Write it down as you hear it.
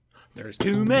There's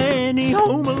too many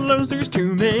Home Alones, there's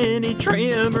too many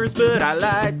Tremors, but I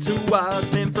like to watch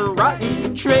them for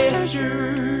rotten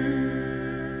treasure.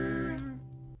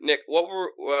 Nick, what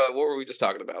were we just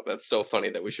talking about? That's so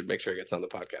funny that we should make sure it gets on the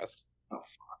podcast. Oh,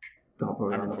 fuck. Don't put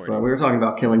me on the spot. We were talking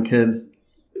about killing kids.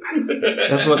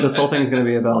 That's what this whole thing's going to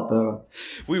be about, though.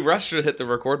 We rushed to hit the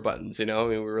record buttons, you know? I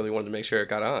mean, we really wanted to make sure it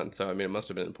got on. So, I mean, it must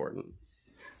have been important.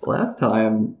 Last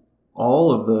time,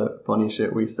 all of the funny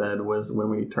shit we said was when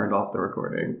we turned off the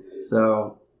recording.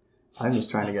 So, I'm just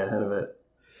trying to get ahead of it.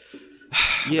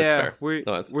 Yeah,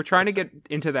 we're trying to get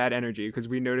into that energy because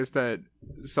we noticed that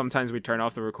sometimes we turn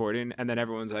off the recording and then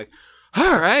everyone's like,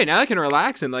 all right, now I can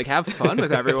relax and like have fun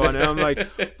with everyone. And I'm like,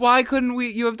 why couldn't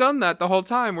you have done that the whole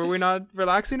time? Were we not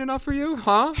relaxing enough for you?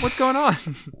 Huh? What's going on?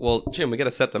 Well, Jim, we got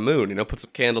to set the mood, you know, put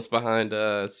some candles behind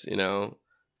us, you know.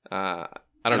 I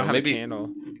don't know, have maybe a candle,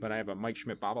 but I have a Mike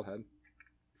Schmidt bobblehead.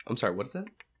 I'm sorry, what is that?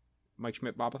 Mike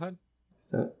Schmidt bobblehead?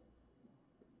 So,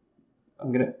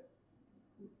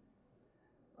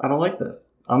 I don't like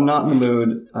this. I'm not in the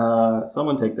mood.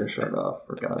 Someone take their shirt off,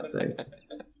 for God's sake.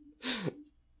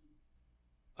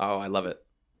 Oh, I love it.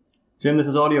 Jim, this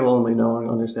is audio only. No one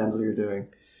understands what you're doing.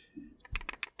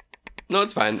 No,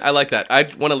 it's fine. I like that. I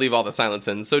want to leave all the silence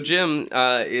in. So Jim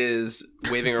is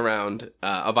waving around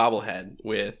a bobblehead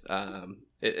with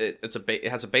it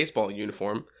has a baseball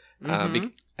uniform.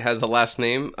 It has the last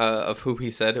name of who he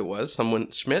said it was.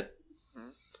 Someone Schmidt.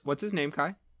 What's his name,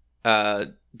 Kai?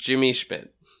 Jimmy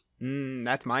Schmidt.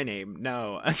 That's my name.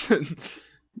 No.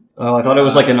 Oh, I thought it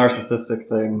was like a narcissistic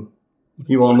thing.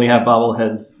 You only have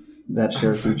bobbleheads that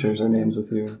share features or names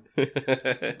with you.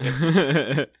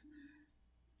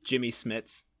 Jimmy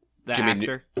Smits, the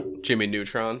actor. Jimmy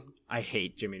Neutron. I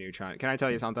hate Jimmy Neutron. Can I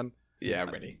tell you something? Yeah, I'm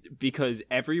ready. Because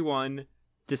everyone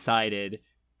decided,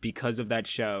 because of that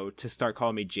show, to start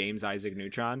calling me James Isaac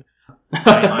Neutron.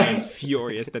 I am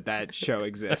furious that show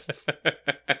exists.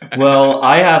 Well,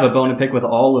 I have a bone to pick with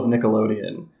all of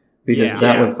Nickelodeon. Because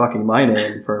that was fucking my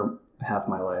name for half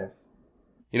my life.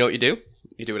 You know what you do?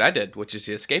 You do what I did, which is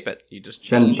you escape it. You just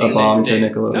send a bomb to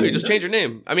Nickelodeon. No, you just change your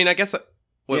name. I mean, I guess...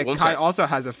 Kai also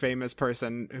has a famous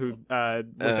person who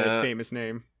with a famous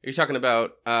name. Are you talking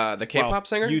about the K-pop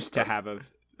singer? Used to have a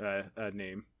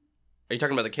name. Are you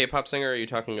talking about the K-pop singer? Or are you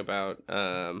talking about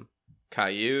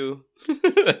Caillou?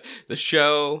 The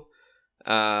show?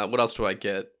 What else do I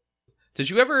get? Did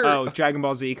you ever... Oh, Dragon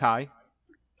Ball Z, Kai.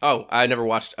 Oh, I never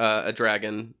watched a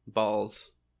Dragon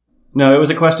Balls. No, it was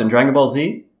a question. Dragon Ball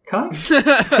Z? Kai?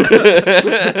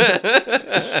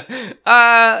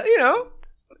 You know,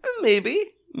 maybe.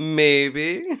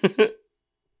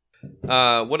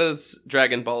 What is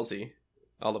Dragon Ball Z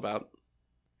all about?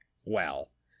 Well,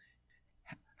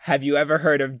 have you ever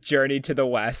heard of Journey to the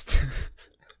West?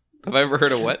 Have I ever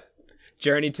heard of what?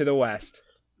 Journey to the West.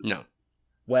 No.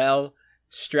 Well,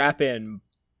 strap in,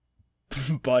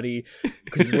 buddy,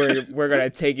 because we're gonna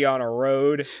take you on a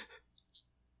road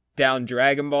down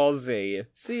Dragon Ball Z.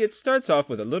 See, it starts off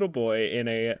with a little boy in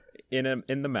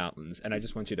the mountains, and I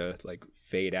just want you to like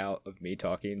fade out of me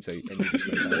talking. So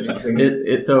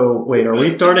So wait, are we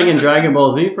starting in Dragon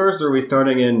Ball Z first, or are we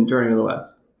starting in Journey to the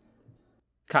West?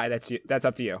 Kai, that's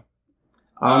up to you.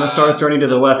 I want to start with Journey to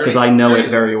the West because I know it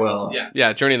very well.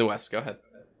 Yeah, Journey to the West. Go ahead.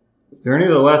 Journey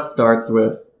to the West starts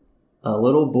with a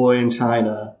little boy in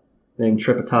China named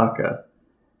Tripitaka.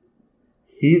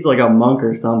 He's like a monk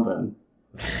or something.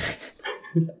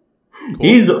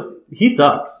 Cool. He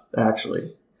sucks,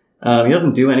 actually. He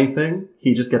doesn't do anything.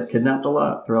 He just gets kidnapped a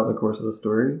lot throughout the course of the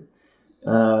story.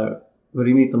 But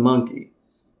he meets a monkey.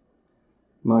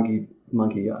 Monkey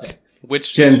guy.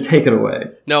 Which Jim, take it away.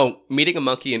 No, meeting a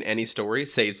monkey in any story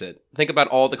saves it. Think about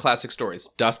all the classic stories.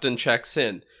 Dustin checks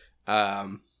in.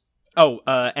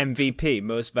 MVP,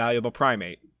 most valuable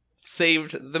primate.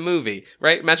 Saved the movie,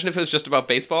 right? Imagine if it was just about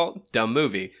baseball. Dumb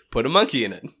movie. Put a monkey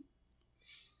in it.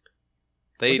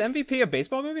 Was MVP a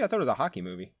baseball movie? I thought it was a hockey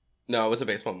movie. No, it was a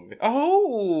baseball movie.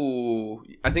 Oh,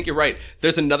 I think you're right.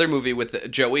 There's another movie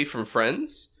with Joey from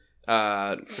Friends,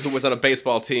 who was on a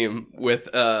baseball team with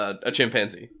a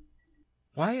chimpanzee.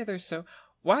 Why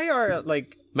are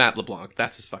Matt LeBlanc?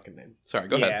 That's his fucking name. Sorry,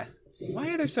 go ahead. Why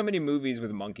are there so many movies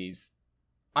with monkeys?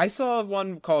 I saw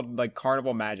one called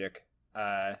Carnival Magic,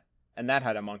 and that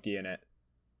had a monkey in it.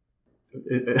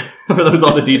 Are those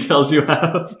all the details you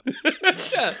have?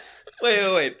 Yeah.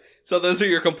 Wait. So those are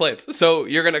your complaints. So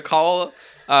you're going to call...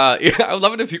 I would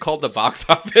love it if you called the box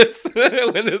office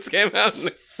when this came out.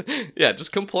 Yeah,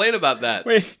 just complain about that.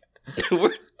 Wait.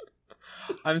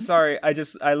 I'm sorry.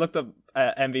 I looked up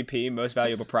MVP, Most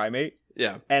Valuable Primate.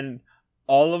 Yeah. And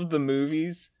all of the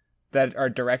movies that are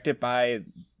directed by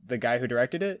the guy who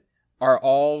directed it are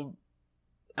all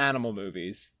animal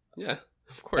movies. Yeah,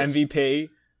 of course. MVP,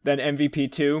 then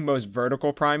MVP2, most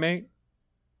vertical primate.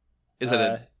 Is it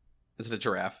a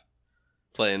giraffe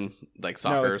playing like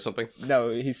soccer or something? No,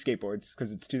 he skateboards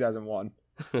because it's 2001.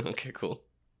 Okay, cool.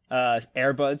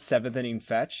 Airbud, 7th inning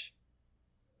fetch.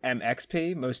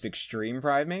 MXP, most extreme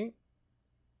primate.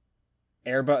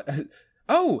 Airbud.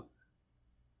 Oh!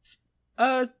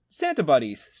 Santa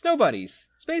buddies, snow buddies,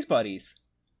 space buddies,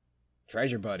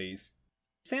 treasure buddies,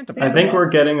 Santa buddies. I think we're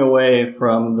getting away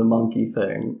from the monkey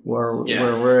thing, where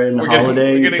we're in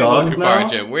holiday we're getting dogs a little too now. far,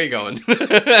 Jim. Where are you going?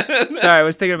 Sorry, I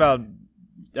was thinking about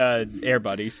Air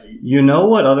Buddies. You know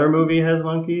what other movie has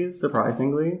monkeys?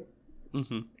 Surprisingly,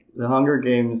 Mm-hmm. The Hunger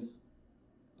Games,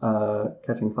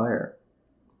 Catching Fire.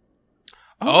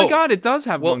 Oh my god, it does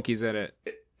have monkeys in it.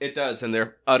 It does, and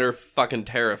they're utter fucking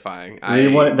terrifying.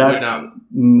 That's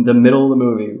the middle of the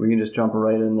movie. We can just jump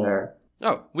right in there.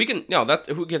 Oh, we can. No, that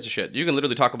who gives a shit? You can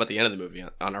literally talk about the end of the movie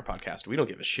on our podcast. We don't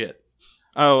give a shit.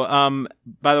 Oh,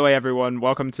 by the way, everyone,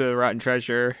 welcome to Rotten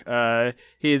Treasure.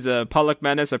 He's a public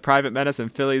menace, a private menace,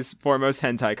 and Philly's foremost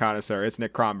hentai connoisseur. It's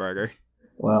Nick Kronberger.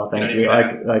 Wow, thank you. I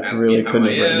really couldn't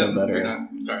have written it better.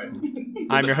 Sorry.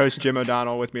 I'm your host, Jim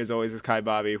O'Donnell. With me, as always, is Kai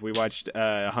Bobby. We watched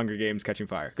Hunger Games Catching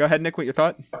Fire. Go ahead, Nick, what your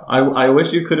thought? I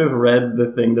wish you could have read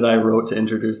the thing that I wrote to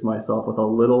introduce myself with a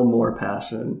little more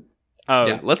passion. Oh.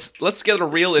 Yeah, let's get a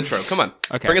real intro. Come on.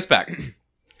 Okay. Bring us back.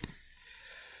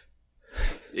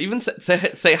 Even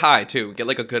say hi, too. Get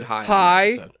like a good hi.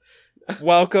 Hi.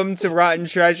 Welcome to Rotten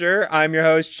Treasure. I'm your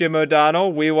host, Jim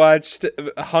O'Donnell. We watched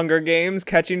Hunger Games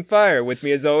Catching Fire. With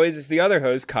me, as always, is the other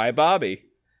host, Kai Bobby.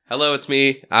 Hello, it's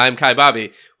me. I'm Kai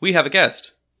Bobby. We have a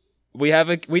guest. We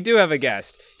do have a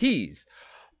guest. He's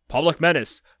public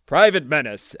menace, private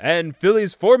menace, and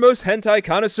Philly's foremost hentai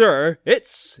connoisseur.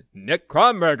 It's Nick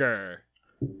Kronberger.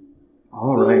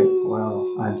 All right.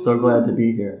 Wow. I'm so glad to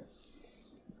be here.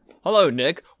 Hello,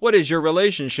 Nick. What is your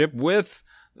relationship with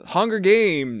Hunger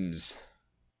Games?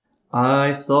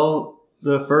 I saw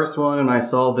the first one and I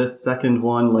saw this second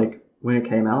one like when it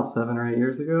came out 7 or 8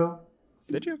 years ago.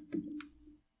 Did you?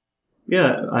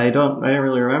 Yeah, I didn't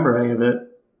really remember any of it.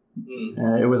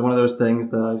 It was one of those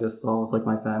things that I just saw with like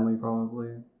my family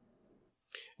probably.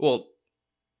 Well,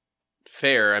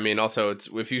 fair. I mean, also, it's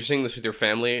if you're seeing this with your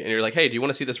family and you're like, hey, do you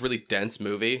want to see this really dense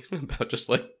movie about just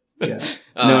like... Yeah.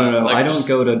 No. Like I don't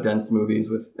go to dense movies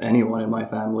with anyone in my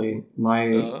family.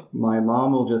 My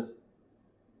mom will just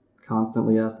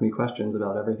constantly ask me questions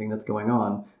about everything that's going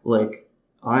on. Like,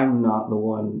 I'm not the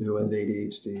one who has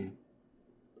ADHD.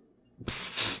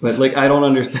 But, like, I don't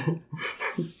understand.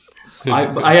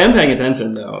 I am paying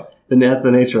attention, though. And that's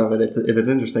the nature of it. If it's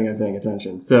interesting, I'm paying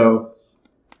attention. So,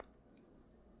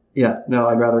 yeah, no,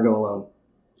 I'd rather go alone.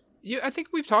 Yeah, I think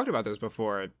we've talked about this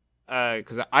before.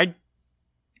 Because I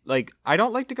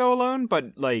don't like to go alone,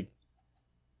 but, like,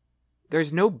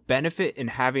 there's no benefit in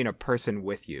having a person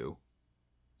with you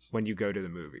when you go to the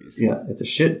movies. Yeah, it's a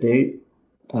shit date.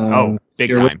 Big if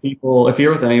you're time. With people, if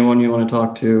you're with anyone you want to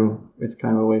talk to, it's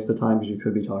kind of a waste of time because you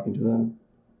could be talking to them,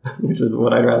 which is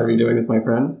what I'd rather be doing with my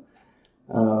friends.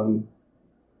 And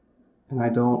I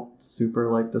don't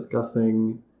super like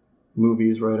discussing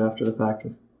movies right after the fact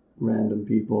with random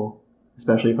people,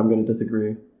 especially if I'm going to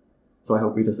disagree. So I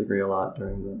hope we disagree a lot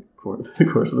during the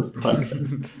course of this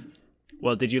podcast.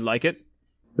 Well, did you like it?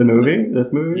 The movie?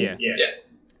 This movie? Yeah.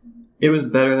 It was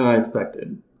better than I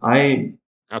expected. I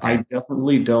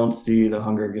definitely don't see The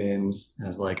Hunger Games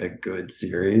as like a good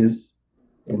series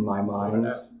in my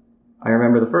mind. I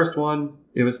remember the first one,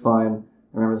 it was fine.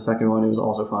 I remember the second one, it was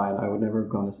also fine. I would never have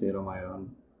gone to see it on my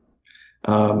own.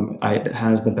 It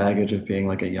has the baggage of being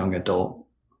like a young adult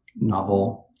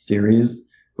novel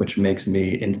series, which makes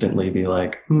me instantly be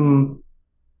like,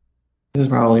 this is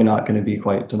probably not going to be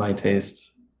quite to my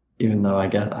taste, even though I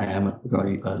guess I am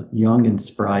a young and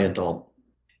spry adult.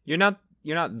 You're not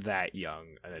that young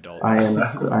an adult.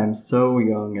 I'm so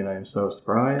young and I'm so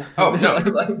spry. Oh, no.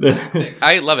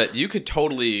 I love it. You could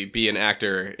totally be an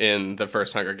actor in the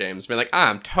first Hunger Games. Be like,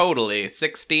 I'm totally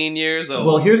 16 years old.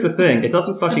 Well, here's the thing. It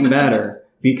doesn't fucking matter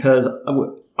because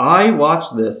I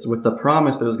watched this with the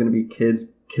promise that it was going to be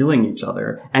kids killing each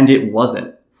other, and it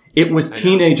wasn't. It was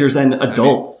teenagers and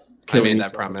adults I made killing that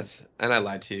each promise, and I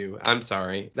lied to you. I'm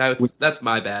sorry. That's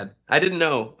my bad. I didn't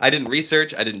know. I didn't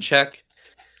research. I didn't check.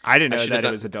 I didn't know that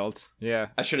it was adults. Yeah.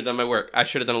 I should have done my work. I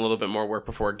should have done a little bit more work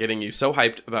before getting you so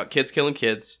hyped about kids killing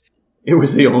kids. It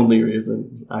was the only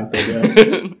reason I said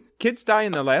yes. Kids die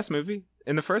in the last movie.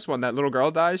 In the first one, that little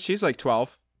girl dies. She's like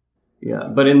 12. Yeah,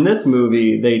 but in this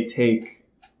movie, they take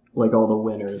like all the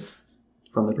winners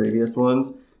from the previous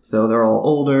ones, so they're all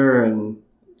older and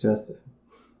just...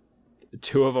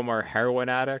 2 of them are heroin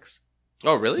addicts.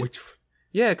 Oh, really?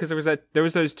 Yeah, because there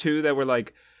was those two that were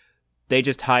like, they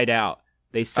just hide out,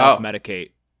 they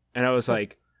self-medicate, and I was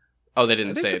like, oh, they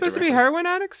didn't are they say it supposed to directly. be heroin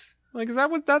addicts? Like, is that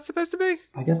what that's supposed to be?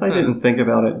 I guess I didn't think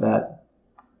about it that,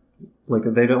 like,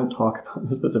 they don't talk about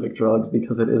the specific drugs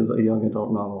because it is a young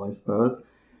adult novel, I suppose.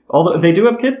 Although they do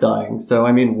have kids dying, so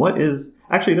I mean, what is...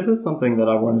 Actually, this is something that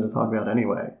I wanted to talk about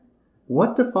anyway.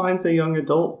 What defines a young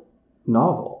adult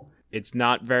novel? It's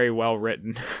not very well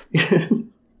written.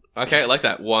 Okay, I like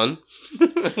that. One.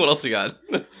 What else you got?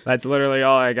 That's literally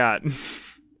all I got.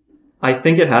 I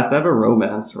think it has to have a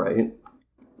romance, right?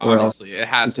 Obviously, it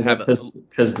has to have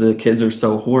because the kids are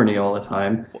so horny all the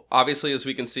time. Obviously, as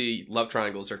we can see, love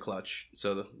triangles are clutch,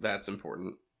 so that's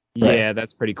important. Right. Yeah,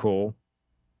 that's pretty cool.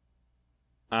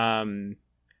 The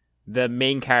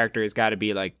main character has got to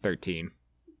be like 13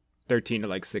 to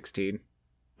like 16.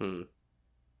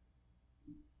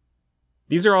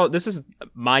 This is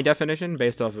my definition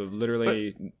based off of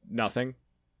literally nothing.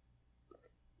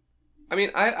 I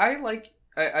mean, I like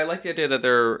the idea that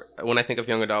they're, when I think of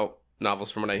young adult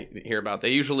novels from what I hear about,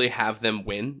 they usually have them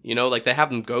win, you know, like they have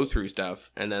them go through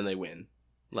stuff and then they win.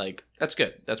 Like, that's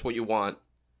good. That's what you want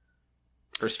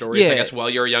for stories, Yeah. I guess, while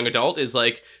you're a young adult, is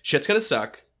like, shit's gonna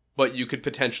suck, but you could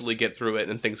potentially get through it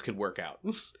and things could work out.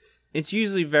 It's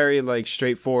usually very like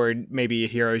straightforward, maybe a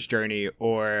hero's journey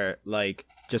or like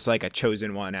just like a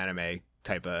chosen one anime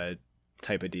type of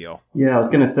deal. Yeah, I was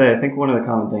going to say, I think one of the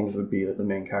common things would be that the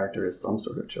main character is some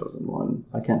sort of chosen one.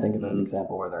 I can't think of an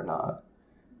example where they're not.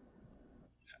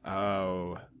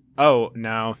 Oh,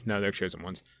 no, they're chosen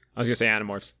ones. I was gonna say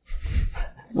Animorphs.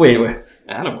 Wait,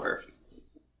 Animorphs?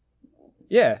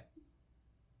 Yeah,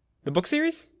 the book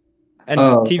series and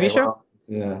okay, TV show. well,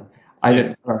 yeah, I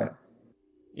didn't. All right,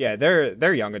 Yeah,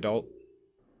 they're young adult.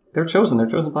 they're chosen. They're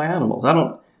chosen by animals. I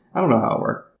don't know how it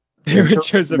works. They're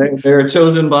chosen. They're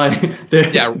chosen by.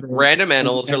 Yeah, random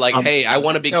animals are like, hey, I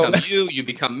want to become you, you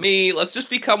become me. Let's just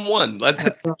become one.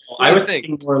 I was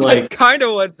thinking more like That's kind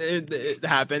of what it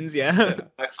happens. Yeah.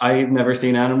 I've never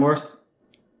seen Animorphs,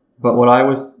 but what I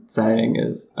was saying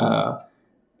is, I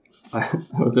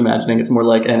was imagining it's more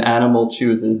like an animal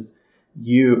chooses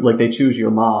you, like they choose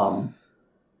your mom.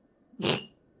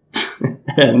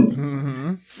 And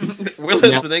we're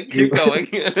listening. Keep going.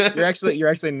 You're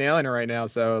actually nailing it right now.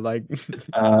 So like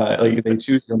they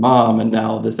choose your mom, and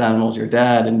now this animal's your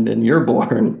dad, and then you're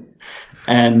born,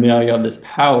 and now you have this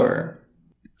power.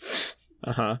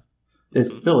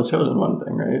 It's still a chosen one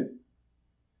thing, right?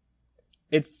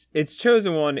 It's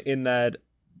chosen one in that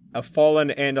a fallen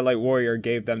Andalite warrior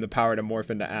gave them the power to morph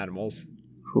into animals.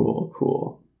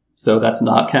 Cool. So that's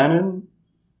not canon.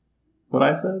 What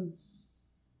I said.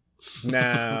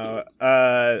 Now,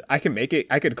 I can make it.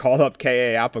 I could call up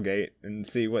K.A. Applegate and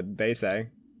see what they say.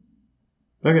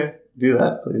 Okay, do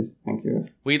that, please. Thank you.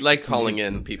 We like calling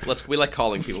in people. We like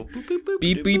calling people. Boop, boop, boop,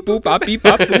 Beep beep boop bop beep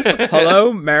bop boop.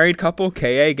 Hello, married couple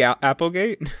K.A.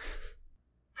 Applegate.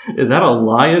 Is that a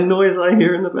lion noise I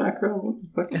hear in the background?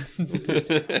 What the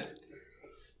fuck?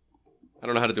 I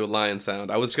don't know how to do a lion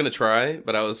sound. I was gonna try,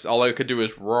 but all I could do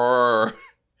is roar.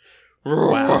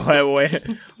 Roar. Wow, wait.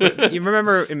 You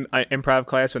remember in improv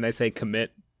class when they say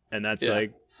commit, and that's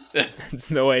like that's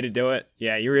the way to do it.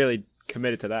 Yeah, you really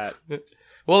committed to that.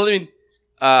 Well, I mean,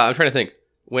 I'm trying to think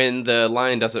when the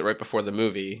lion does it right before the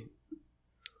movie.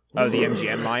 Oh, the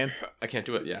MGM lion. I can't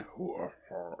do it. Yeah.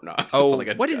 No. Oh,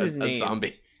 like what is his name? A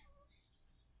zombie.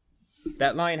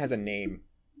 That lion has a name.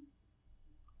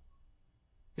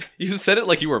 You just said it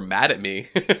like you were mad at me.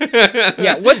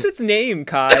 Yeah, what's its name,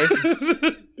 Kai?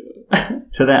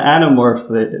 To the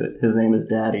Animorphs, his name is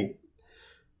Daddy.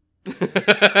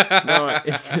 No,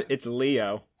 it's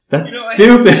Leo. That's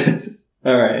stupid.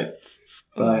 All right,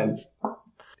 fine.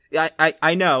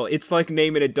 I know. It's like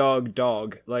naming a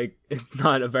dog. Like, it's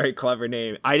not a very clever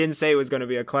name. I didn't say it was going to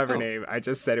be a clever name. I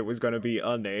just said it was going to be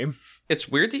a name. It's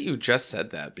weird that you just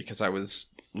said that because I was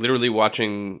literally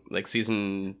watching like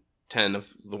season 10 of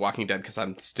The Walking Dead because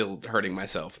I'm still hurting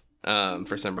myself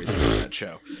for some reason for that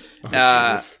show.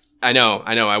 Oh, Jesus. I know.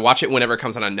 I watch it whenever it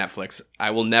comes out on Netflix. I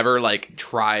will never like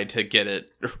try to get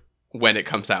it when it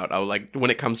comes out. I'll like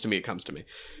when it comes to me, it comes to me.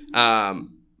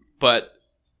 But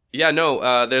yeah,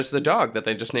 no. There's the dog that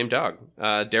they just named Dog.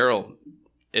 Daryl.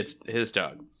 It's his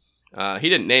dog. He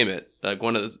didn't name it. Like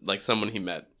one of the, like someone he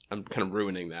met. I'm kind of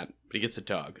ruining that, but he gets a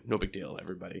dog. No big deal.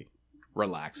 Everybody,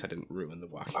 relax. I didn't ruin The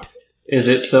Walking Dead. Is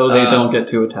it so they don't get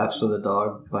too attached to the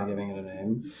dog by giving it a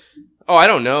name? Oh, I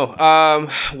don't know.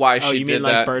 Why she you did mean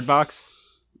like that? Bird Box?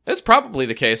 It's probably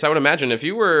the case. I would imagine if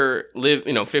you were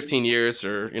 15 years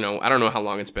or, I don't know how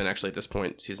long it's been actually at this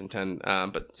point, season 10.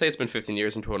 But say it's been 15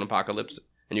 years into an apocalypse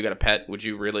and you got a pet. Would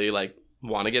you really like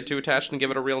want to get too attached and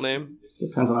give it a real name?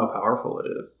 Depends on how powerful it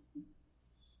is.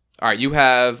 All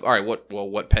right,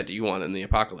 what pet do you want in the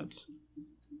apocalypse?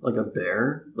 Like a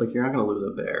bear? Like, you're not going to lose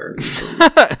a bear.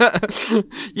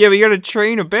 Yeah, but you gotta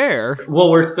train a bear. Well,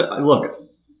 look,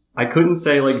 I couldn't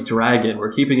say, like, dragon.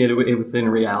 We're keeping it within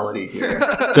reality here.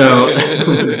 So,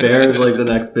 bear is, like, the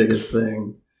next biggest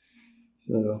thing.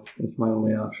 So, it's my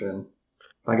only option.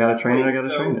 If I gotta train it, I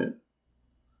gotta train it.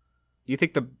 You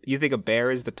think a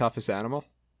bear is the toughest animal?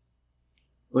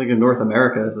 Like, in North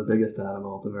America is the biggest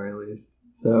animal, at the very least.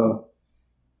 So,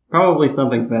 probably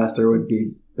something faster would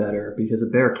be better, because a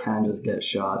bear can just get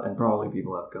shot, and probably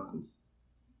people have guns.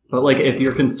 But, like, if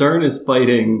your concern is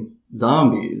fighting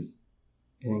zombies,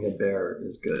 I think a bear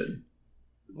is good.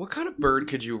 What kind of bird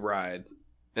could you ride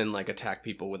and, like, attack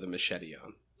people with a machete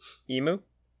on? Emu?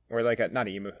 Or like not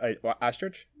emu,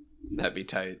 ostrich? That'd be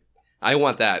tight. I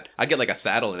want that. I'd get, like, a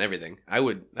saddle and everything. I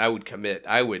would commit.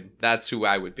 That's who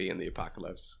I would be in the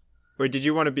apocalypse. Or did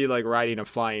you want to be, like, riding a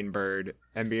flying bird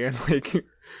and being like...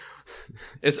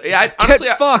 Honestly,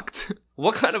 get fucked!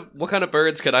 What kind of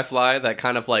birds could I fly that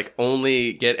kind of, like,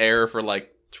 only get air for,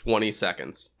 like, 20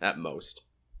 seconds at most?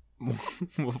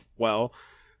 Well,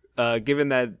 given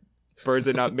that birds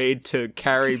are not made to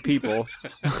carry people.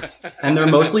 And they're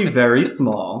mostly very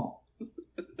small.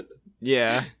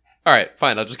 Yeah. All right,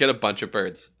 fine. I'll just get a bunch of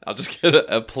birds. I'll just get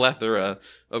a plethora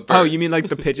of birds. Oh, you mean like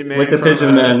the Pigeon Man? Like the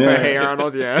Pigeon Man, for yeah. Hey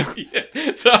Arnold, yeah. Yeah,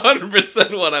 it's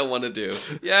 100% what I want to do.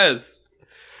 Yes.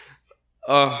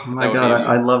 Oh my god,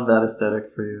 I love that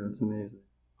aesthetic for you. It's amazing.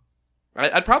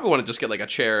 I'd probably want to just get, like, a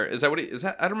chair. Is that what is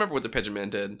that? I don't remember what the Pigeon Man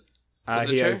did.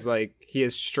 He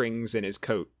has strings in his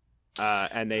coat,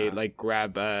 and they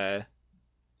grab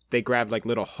like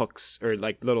little hooks or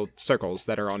like little circles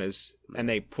that are on his, and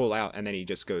they pull out, and then he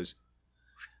just goes,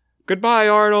 "Goodbye,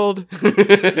 Arnold.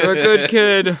 You're a good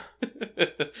kid.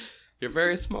 You're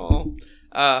very small.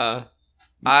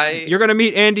 You're gonna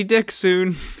meet Andy Dick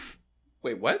soon."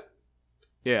 Wait, what?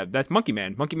 Yeah, that's Monkey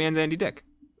Man. Monkey Man's Andy Dick.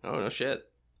 Oh no shit.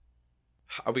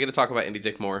 Are we going to talk about Andy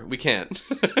Dick more? We can't.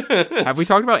 Have we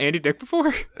talked about Andy Dick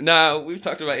before? No, we've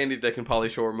talked about Andy Dick in Pauly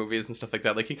Shore movies and stuff like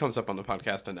that. Like, he comes up on the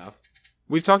podcast enough.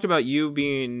 We've talked about you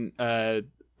being the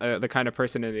kind of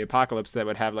person in the apocalypse that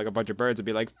would have, like, a bunch of birds and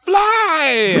be like,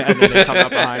 "Fly!" And then they come up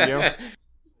behind you.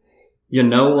 You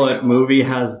know what movie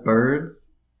has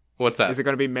birds? What's that? Is it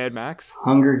going to be Mad Max?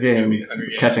 Hunger Games.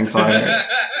 Catching Fire.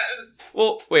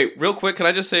 Well, wait, real quick. Can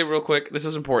I just say real quick? This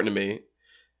is important to me.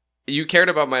 You cared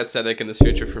about my aesthetic in this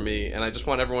future for me, and I just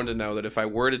want everyone to know that if I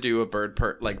were to do a bird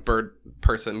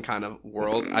person kind of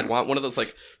world, I'd want one of those,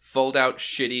 like, fold out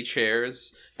shitty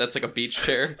chairs that's like a beach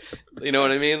chair. You know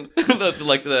what I mean?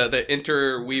 the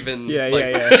interweaving. Yeah,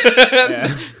 like,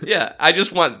 yeah. Yeah, I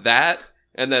just want that,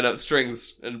 and then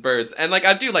strings and birds, and, like,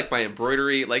 I do like my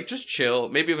embroidery, like, just chill.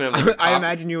 Maybe even have, like, I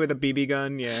imagine you with a BB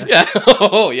gun. Yeah. Yeah.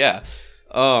 Oh yeah.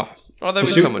 Oh, that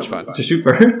was so much fun. To shoot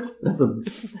birds? That's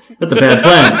a bad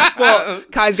plan. Well,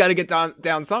 Kai's got to get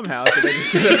down somehow. So they're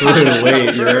just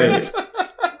Wait, you're right.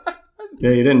 Yeah,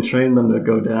 you didn't train them to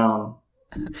go down.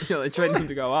 Yeah, they trained them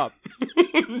to go up.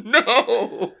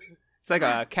 No. It's like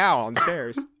a cow on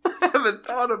stairs. I haven't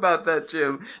thought about that,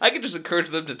 Jim. I could just encourage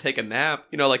them to take a nap.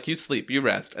 You know, like, you sleep, you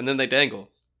rest, and then they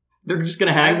dangle. They're just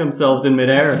gonna hang themselves in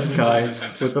midair, Kai.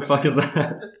 What the fuck is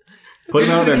that? Put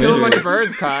them out of their Kill a misery. bunch of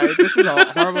birds, Kai. This is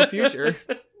a horrible future.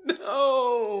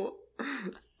 No.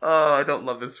 Oh, I don't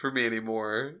love this for me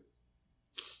anymore.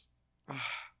 All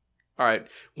right.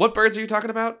 What birds are you talking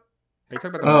about? Are you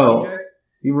talking about the Mockingjay?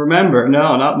 You remember?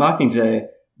 No, not Mockingjay.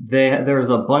 There was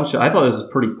a bunch of... I thought this was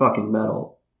pretty fucking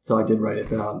metal, so I did write it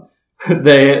down.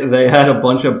 They had a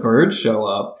bunch of birds show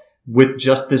up with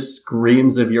just the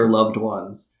screams of your loved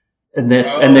ones. And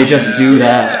they just do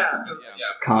that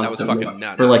constantly. That was fucking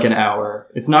nuts. For like an hour.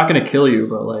 It's not going to kill you,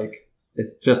 but like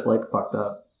it's just like fucked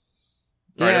up.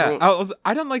 Yeah,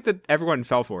 I don't like that everyone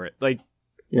fell for it. Like,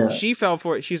 yeah. She fell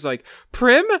for it. She's like,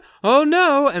 "Prim, oh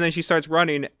no!" And then she starts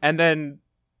running, and then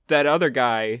that other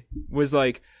guy was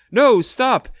like, "No,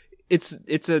 stop! It's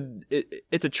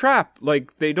a trap.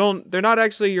 Like, they're not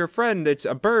actually your friend. It's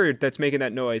a bird that's making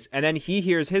that noise." And then he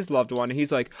hears his loved one, and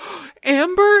he's like,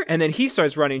 "Amber!" And then he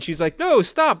starts running. She's like, "No,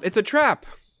 stop! It's a trap."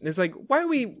 And it's like, why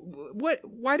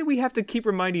do we have to keep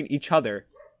reminding each other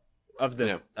of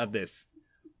this?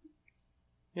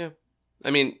 Yeah. I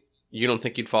mean, you don't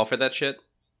think you'd fall for that shit?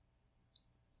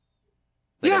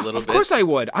 Like, yeah, of course I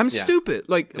would. I'm stupid.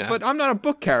 Like, yeah. But I'm not a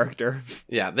book character.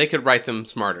 Yeah, they could write them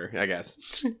smarter, I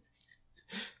guess.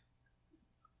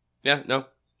 Yeah, no.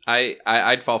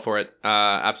 I'd fall for it.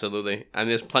 Absolutely. And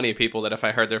there's plenty of people that if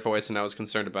I heard their voice and I was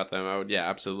concerned about them, I would, yeah,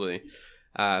 absolutely.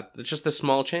 It's just a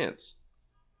small chance.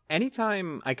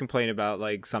 anytime I complain about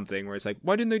like something where it's like,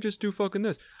 why didn't they just do fucking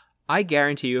this? I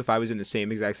guarantee you, if I was in the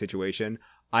same exact situation,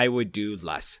 I would do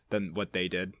less than what they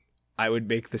did. I would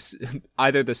make this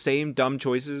either the same dumb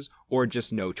choices or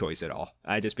just no choice at all.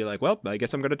 I'd just be like, well, I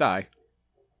guess I'm gonna die.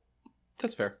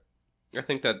 That's fair. I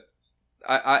think that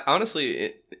I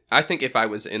honestly, I think if I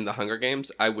was in the Hunger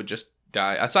Games, I would just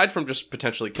die. Aside from just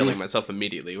potentially killing myself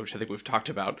immediately, which I think we've talked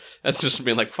about. That's just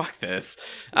being like, fuck this.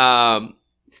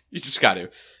 You just got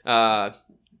to.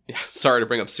 Yeah, sorry to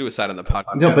bring up suicide on the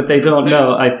podcast. No, but they don't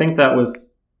know. I think that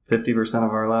was 50%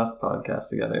 of our last podcast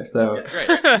together. So,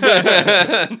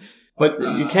 Yeah, great. but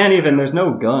you can't even. There's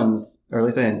no guns, or at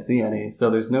least I didn't see any. So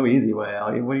there's no easy way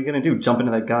out. What are you gonna do? Jump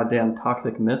into that goddamn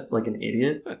toxic mist like an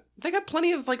idiot? They got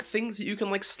plenty of like things that you can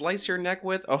like slice your neck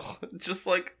with. Oh, just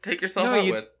like take yourself out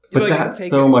with. But that's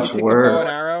so much worse. You take a bow and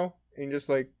arrow and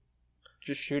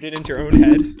just shoot it into your own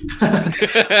head.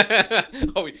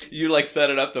 Oh, you like set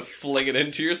it up to fling it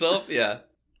into yourself? Yeah,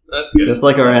 that's good. Just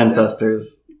like our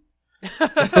ancestors.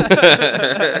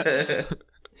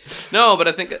 No, but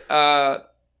I think,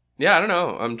 yeah, I don't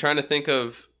know. I'm trying to think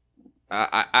of.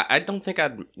 I don't think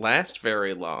I'd last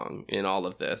very long in all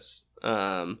of this.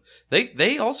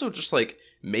 They also just like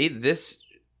made this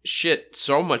shit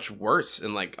so much worse,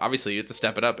 and like obviously you have to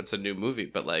step it up. It's a new movie,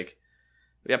 but like,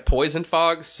 yeah, poison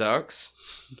fog sucks.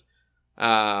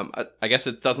 I guess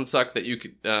it doesn't suck that you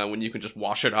could when you can just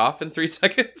wash it off in 3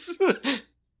 seconds.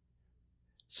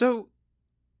 So,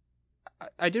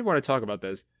 I did want to talk about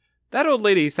this. That old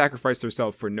lady sacrificed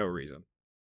herself for no reason.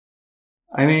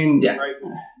 I mean, Yeah.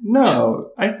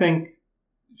 no, I think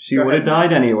she would have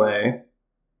died anyway.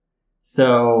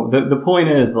 So the point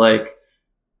is, like,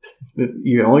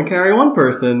 you only carry one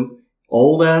person,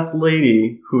 old ass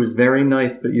lady who's very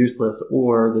nice but useless,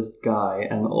 or this guy,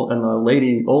 and the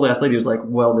old ass lady is like,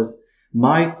 well,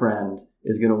 my friend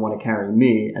is gonna want to carry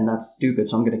me, and that's stupid,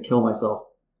 so I'm gonna kill myself,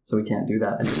 so we can't do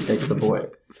that, and just take the boy.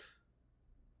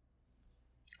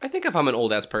 I think if I'm an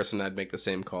old ass person, I'd make the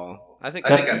same call. I think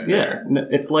That's, that's yeah,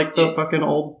 it's like the fucking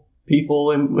old people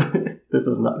in this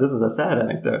is a sad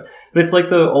anecdote, but it's like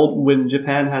when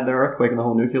Japan had their earthquake and the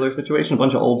whole nuclear situation. A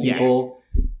bunch of old people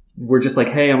were just like,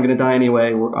 hey, I'm gonna die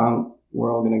anyway, we're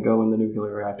all gonna go in the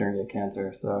nuclear reactor and get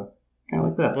cancer. So kind of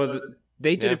like that. Well,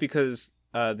 they did it because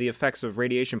the effects of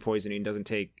radiation poisoning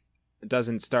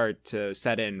doesn't start to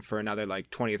set in for another like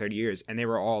 20 or 30 years, and they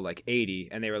were all like 80,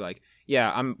 and they were like,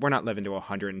 yeah, we're not living to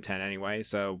 110 anyway,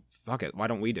 so fuck it, why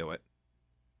don't we do it?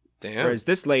 Damn. Whereas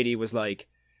this lady was like,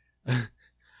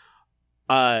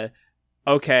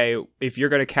 okay, if you're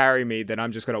gonna carry me, then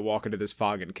I'm just gonna walk into this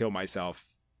fog and kill myself.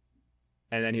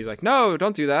 And then he's like, no,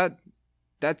 don't do that,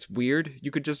 that's weird,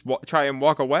 you could just try and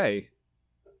walk away.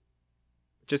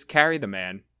 Just carry the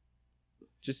man,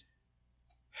 just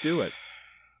do it.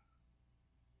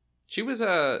 She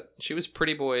was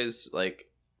Pretty Boy's like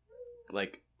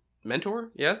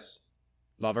mentor, yes?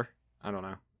 Lover? I don't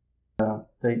know.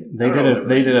 They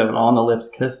did an on the lips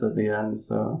kiss at the end,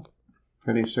 so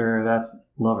pretty sure that's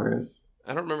lovers.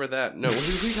 I don't remember that. No,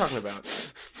 who are you talking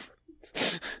about?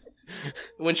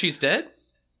 When she's dead?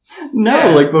 No,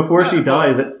 Yeah. like before she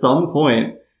dies, at some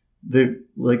point, the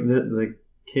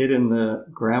kid and the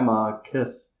grandma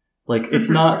kiss. Like it's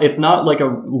not like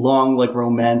a long like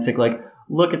romantic like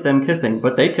look at them kissing,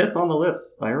 but they kiss on the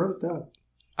lips. I wrote it down.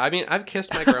 I mean, I've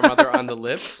kissed my grandmother on the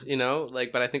lips,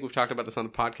 like, but I think we've talked about this on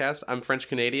the podcast. I'm French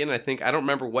Canadian. I don't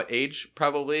remember what age,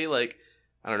 probably, like,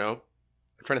 I don't know.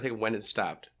 I'm trying to think of when it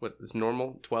stopped. What is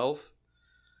normal? 12?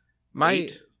 My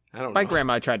I don't know. My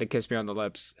grandma tried to kiss me on the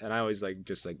lips, and I always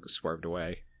just swerved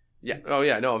away. Yeah. Oh,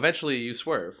 yeah. No, eventually you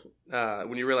swerve.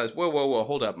 When you realize, whoa,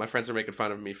 hold up. My friends are making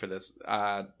fun of me for this.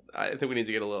 I think we need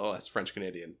to get a little less French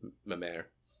Canadian, ma mère.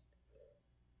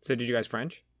 So did you guys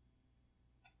French?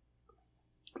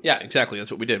 Yeah, exactly.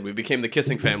 That's what we did. We became the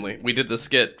kissing family. We did the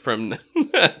skit from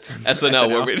SNL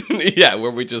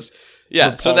where we just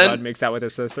Where So Paul then Rudd makes out with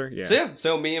his sister. Yeah.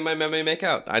 So me and my meme make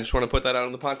out. I just want to put that out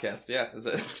on the podcast. Yeah.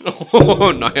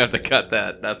 Oh no, I have to cut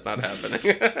that. That's not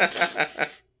happening.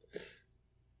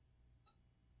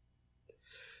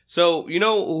 So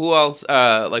who else?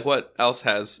 What else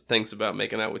has things about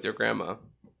making out with your grandma?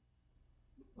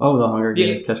 Oh, the Hunger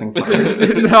Games catching fire. it's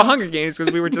the Hunger Games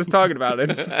because we were just talking about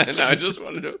it. No, I just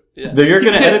wanted to. Yeah. You're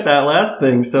going to edit that last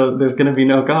thing, so there's going to be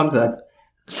no context.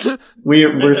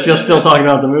 We're just still talking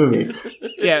about the movie.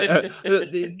 Yeah,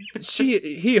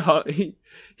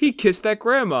 he kissed that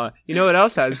grandma. You know what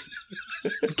else has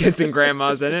kissing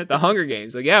grandmas in it? The Hunger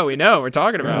Games. Like, yeah, we know. We're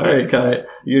talking about All right, it. Kai.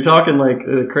 You're talking like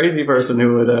a crazy person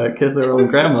who would kiss their own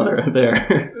grandmother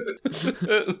there.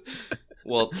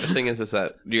 Well, the thing is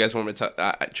that do you guys want me to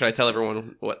tell? Should I tell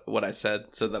everyone what I said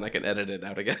so then I can edit it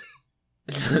out again?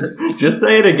 Just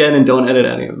say it again and don't edit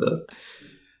any of this.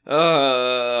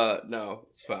 No,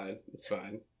 it's fine. It's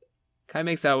fine. Kai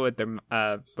makes out with their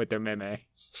meme.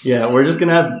 Yeah, we're just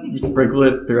gonna sprinkle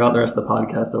it throughout the rest of the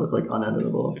podcast so it's like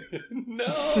uneditable. No.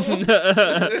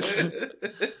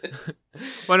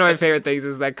 One of my favorite things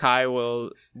is that Kai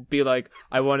will be like,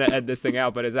 I want to end this thing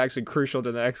out, but it's actually crucial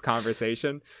to the next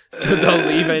conversation. So they'll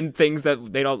leave in things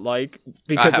that they don't like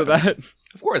because of that.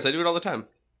 Of course, I do it all the time.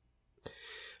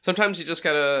 Sometimes you just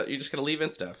gotta leave in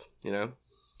stuff, you know?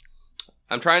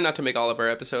 I'm trying not to make all of our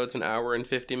episodes an hour and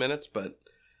 50 minutes, but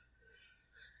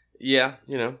yeah,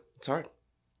 you know, it's hard.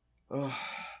 Oh,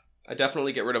 I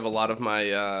definitely get rid of a lot of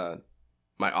my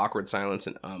my awkward silence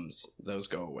and ums. Those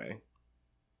go away.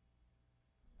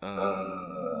 Like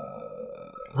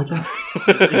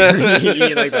that?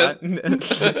 You like that?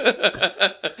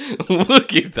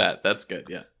 Look at that. That's good,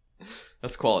 yeah.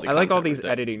 That's quality. I like all content these right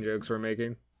there. editing jokes we're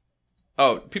making.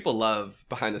 Oh, people love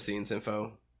behind the scenes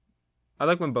info. I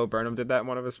like when Bo Burnham did that in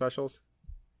one of his specials.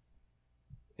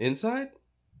 Inside?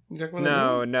 You talking about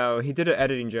that movie? No, he did an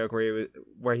editing joke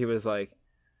where he was like,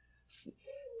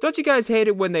 "Don't you guys hate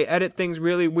it when they edit things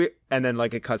really weird?" And then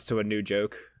like it cuts to a new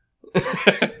joke.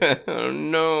 Oh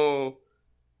no.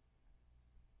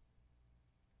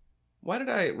 Why did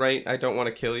I write I don't want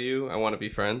to kill you, I want to be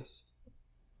friends?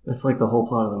 That's like the whole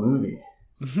plot of the movie.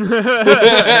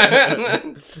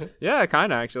 Yeah,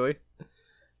 kind of actually.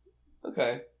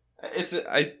 Okay.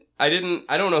 I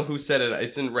don't know who said it.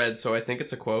 It's in red, so I think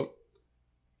it's a quote.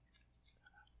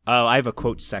 Oh, I have a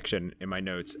quote section in my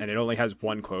notes, and it only has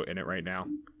one quote in it right now.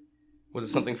 Was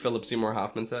it something Philip Seymour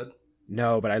Hoffman said?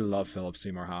 No, but I love Philip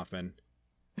Seymour Hoffman.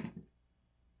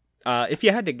 If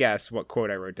you had to guess what quote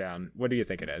I wrote down, what do you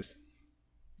think it is?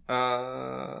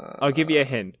 I'll give you a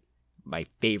hint. My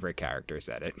favorite character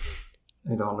said it. I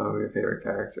don't know who your favorite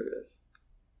character is.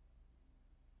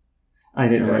 I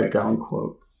didn't write down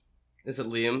quotes. Is it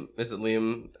Liam?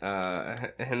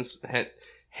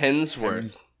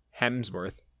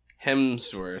 Hemsworth.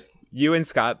 Hemsworth. You and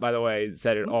Scott, by the way,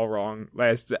 said it all wrong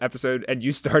last episode, and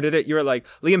you started it. You were like,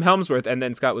 Liam Hemsworth, and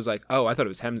then Scott was like, oh, I thought it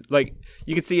was Like,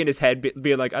 you could see in his head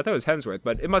being like, I thought it was Hemsworth,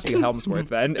 but it must be Helmsworth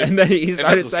then. And then he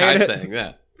started saying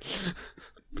it.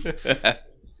 Yeah.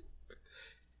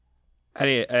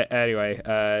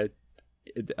 Anyway,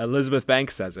 Elizabeth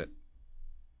Banks says it.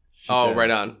 She says, right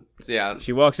on. So, yeah.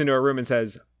 She walks into her room and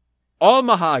says, all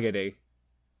mahogany.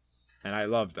 And I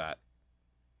love that.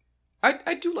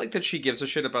 I do like that she gives a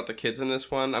shit about the kids in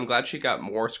this one. I'm glad she got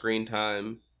more screen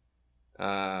time.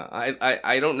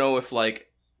 I don't know if like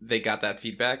they got that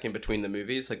feedback in between the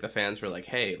movies. Like the fans were like,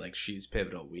 hey, like she's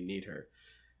pivotal. We need her.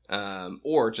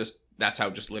 Or just that's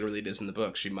how just literally it is in the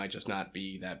book. She might just not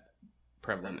be that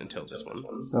prevalent until this one.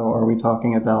 So are we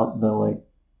talking about the like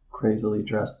crazily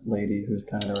dressed lady who's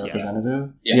kind of the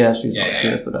representative? Yeah, she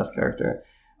is the best character.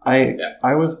 I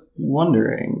was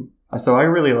wondering. So I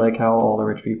really like how all the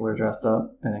rich people are dressed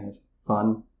up. I think it's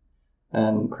fun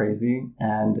and crazy.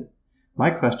 And my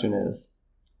question is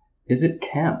it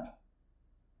camp?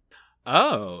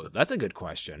 Oh, that's a good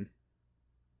question.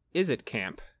 Is it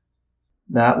camp?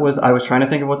 I was trying to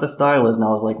think of what the style is, and I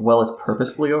was like, well, it's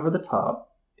purposefully over the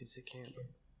top. Is it camp?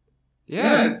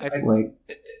 Yeah,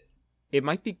 it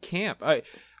might be camp.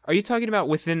 Are you talking about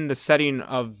within the setting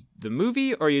of the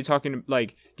movie, or are you talking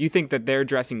like, do you think that they're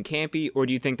dressing campy, or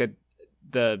do you think that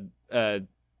the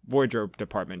wardrobe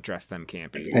department dressed them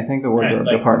campy? I think the wardrobe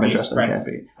department dressed them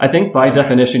campy. I think by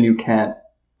definition you can't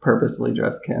purposely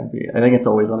dress campy. I think it's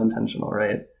always unintentional,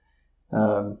 right?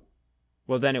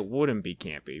 Well, then it wouldn't be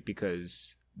campy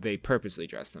because they purposely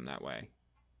dressed them that way.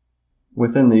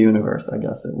 Within the universe, I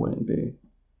guess it wouldn't be.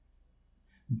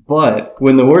 But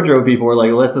when the wardrobe people were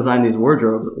like, let's design these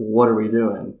wardrobes, what are we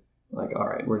doing? Like, all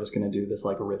right, we're just going to do this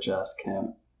like rich-ass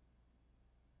camp.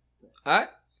 I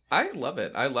love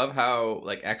it. I love how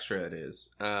like extra it is.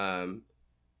 I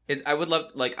would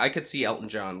love like I could see Elton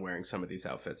John wearing some of these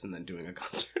outfits and then doing a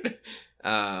concert,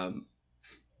 and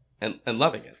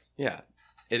loving it. Yeah,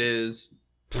 it is.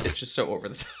 It's just so over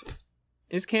the top.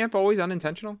 Is camp always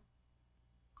unintentional?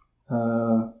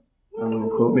 I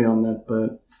wouldn't quote me on that,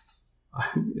 but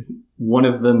one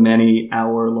of the many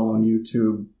hour-long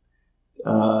YouTube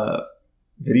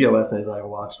video essays I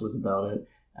watched was about it,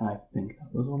 and I think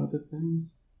that was one of the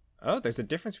things. Oh, there's a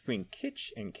difference between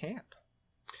kitsch and camp.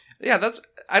 Yeah,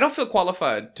 I don't feel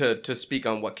qualified to speak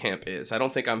on what camp is. I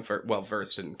don't think I'm well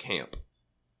versed in camp.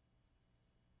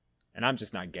 And I'm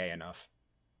just not gay enough.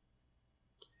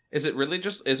 Is it really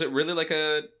like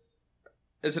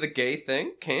is it a gay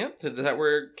thing? Camp? Is that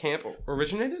where camp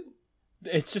originated?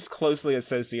 It's just closely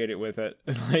associated with it.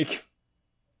 Like,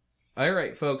 all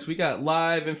right, folks, we got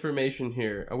live information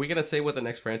here. Are we gonna say what the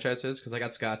next franchise is? Because I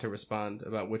got Scott to respond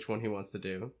about which one he wants to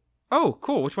do. oh,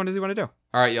 cool. Which one does he want to do?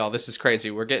 All right, y'all, this is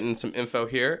crazy. We're getting some info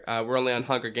here. We're only on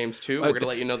Hunger Games 2. We're gonna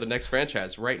let you know the next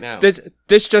franchise right now. This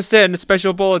just in, a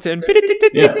special bulletin.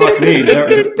 Yeah, fuck me.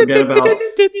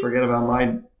 Forget about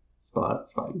my spot.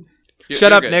 It's fine.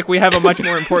 Shut up, good. Nick. We have a much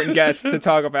more important guest to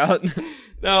talk about.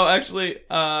 No, actually,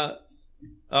 oh,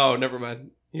 never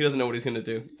mind. He doesn't know what he's gonna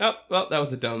do. Oh, well, that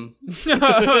was a dumb. It's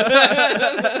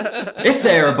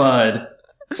Air Bud.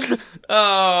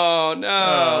 Oh no!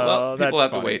 Well, people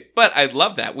have funny. to wait. But I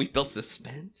love that we built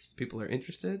suspense. People are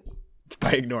interested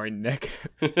by ignoring Nick.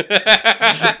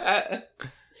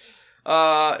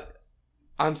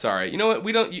 I'm sorry. You know what?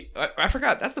 We don't. I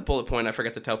forgot. That's the bullet point. I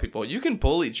forgot to tell people. You can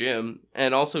bully Jim,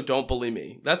 and also don't bully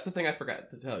me. That's the thing I forgot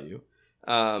to tell you.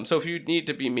 So if you need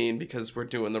to be mean because we're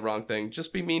doing the wrong thing,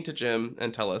 just be mean to Jim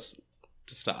and tell us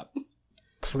to stop.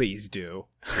 Please do.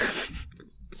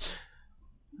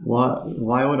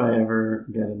 Why would I ever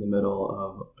get in the middle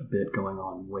of a bit going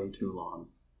on way too long?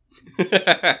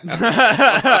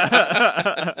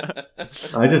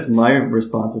 My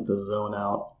response is to zone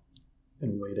out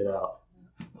and wait it out.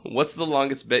 What's the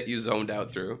longest bit you zoned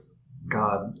out through?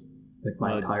 God, like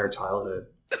my entire childhood.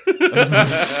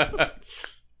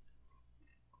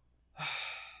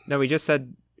 No, we just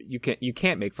said you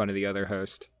can't make fun of the other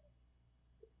host.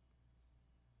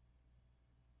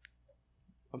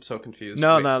 I'm so confused.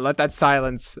 No, let that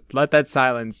silence.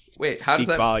 Wait, speak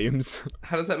volumes.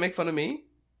 How does that make fun of me?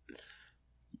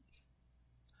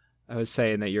 I was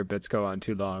saying that your bits go on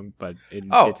too long, but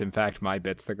it's in fact my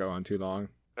bits that go on too long.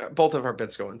 Both of our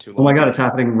bits go on too long. Oh my god, it's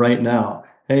happening right now.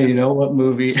 Hey, you know what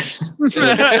movie? You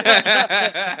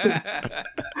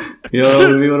know what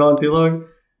movie went on too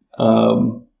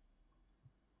long?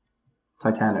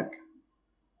 Titanic.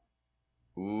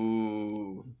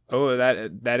 Ooh. Oh,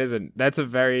 that's a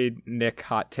very Nick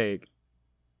hot take.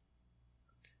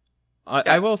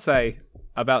 I will say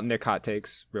about Nick hot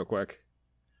takes real quick.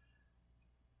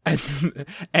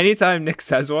 Anytime Nick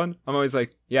says one, I'm always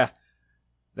like, yeah,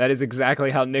 that is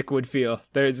exactly how Nick would feel.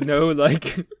 There's no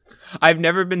like, I've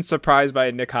never been surprised by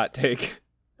a Nick hot take.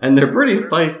 And they're pretty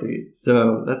spicy,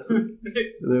 so that's you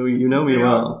know me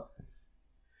well.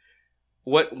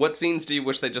 What scenes do you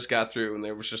wish they just got through and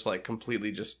they was just like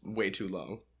completely just way too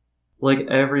long? Like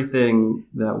everything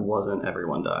that wasn't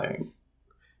everyone dying.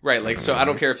 Right, like, so I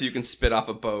don't care if you can spit off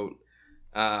a boat.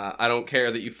 I don't care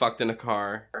that you fucked in a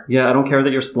car. Yeah, I don't care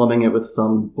that you're slumming it with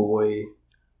some boy.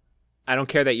 I don't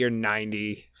care that you're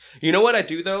 90. You know what I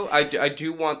do, though? I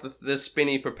do want the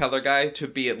spinny propeller guy to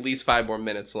be at least 5 more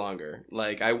minutes longer.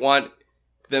 Like, I want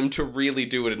them to really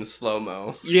do it in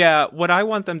slow-mo. Yeah, what I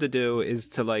want them to do is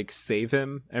to, like, save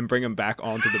him and bring him back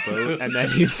onto the boat, and then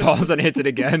he falls and hits it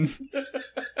again.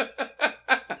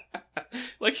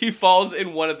 Like, he falls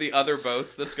in one of the other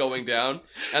boats that's going down,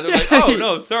 and they're like, oh,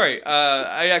 no, sorry,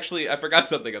 I forgot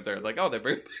something up there. Like, oh, they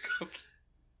bring it back up.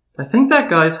 I think that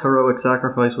guy's heroic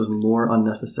sacrifice was more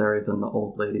unnecessary than the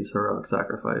old lady's heroic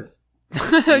sacrifice.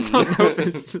 I don't know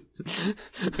if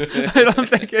I don't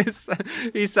think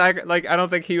I don't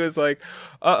think he was like,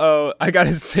 I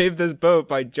gotta save this boat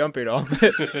by jumping off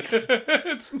it.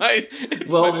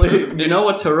 You know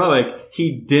what's heroic?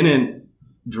 He didn't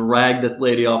drag this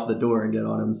lady off the door and get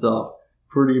on himself.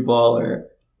 Pretty baller.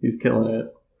 He's killing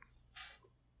it.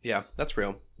 Yeah, that's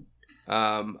real.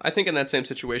 I think in that same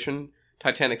situation,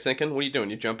 Titanic sinking, what are you doing?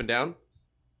 You jumping down?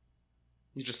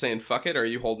 You just saying fuck it, or are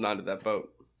you holding on to that boat?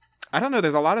 I don't know.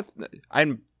 There's a lot of.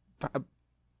 I'd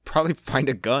probably find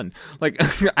a gun. Like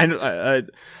I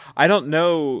don't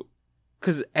know,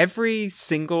 because every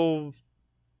single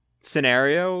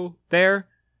scenario there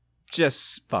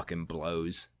just fucking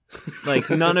blows. Like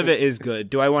none of it is good.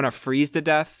 Do I want to freeze to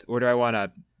death, or do I want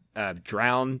to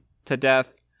drown to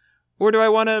death, or do I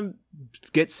want to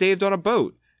get saved on a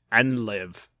boat and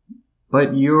live? But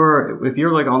if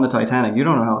you're like on the Titanic, you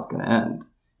don't know how it's going to end.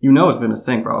 You know it's going to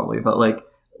sink probably, but like.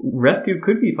 Rescue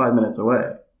could be 5 minutes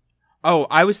away. Oh,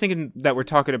 I was thinking that we're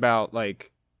talking about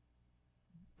like.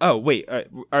 Oh wait,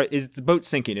 is the boat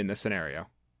sinking in this scenario?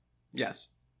 Yes.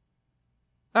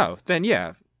 Oh, then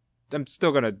yeah, I'm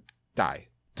still gonna die.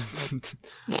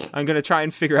 I'm gonna try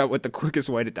and figure out what the quickest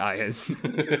way to die is.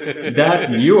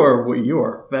 That's you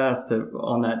are fast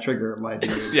on that trigger, my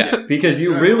dude. Yeah, because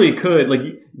you really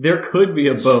could there could be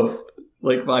a boat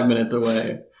like 5 minutes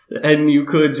away. And you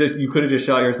could have just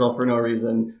shot yourself for no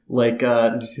reason. Like,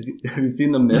 have you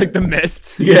seen The Mist? Like The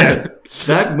Mist? Yeah.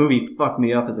 That movie fucked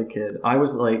me up as a kid. I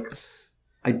was like,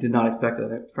 I did not expect it.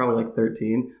 I was probably like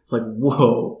 13. It's like,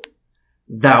 whoa,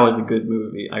 that was a good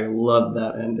movie. I loved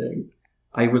that ending.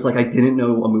 I was like, I didn't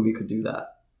know a movie could do that.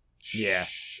 Yeah.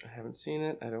 I haven't seen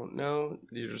it. I don't know.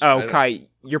 Kai,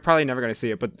 you're probably never going to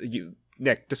see it, but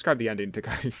Nick, describe the ending to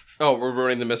Kai. Oh, we're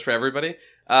ruining the mist for everybody?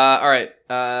 All right.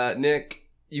 Nick,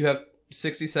 you have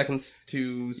 60 seconds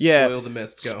to spoil the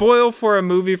mist. Go. Spoil for a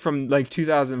movie from like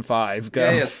 2005. Go.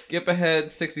 Yeah, skip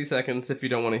ahead 60 seconds if you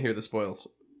don't want to hear the spoils.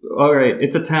 All right,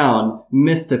 it's a town.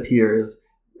 Mist appears.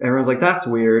 Everyone's like, that's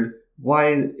weird.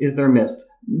 Why is there mist?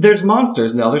 There's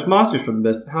monsters now. There's monsters from the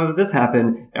mist. How did this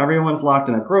happen? Everyone's locked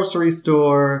in a grocery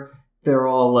store. They're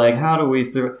all like, how do we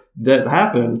survive? That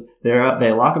happens.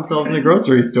 They lock themselves in a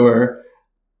grocery store.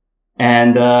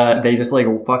 And they just like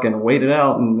fucking wait it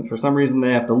out. And for some reason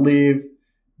they have to leave.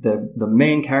 The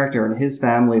main character and his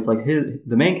family, it's like the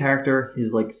main character,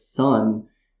 his like son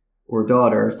or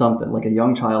daughter or something, like a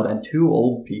young child, and two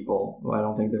old people who I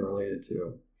don't think they're related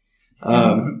to.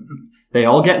 They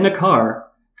all get in a car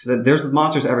because there's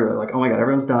monsters everywhere. Like, oh my god,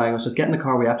 everyone's dying. Let's just get in the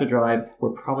car. We have to drive.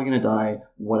 We're probably going to die.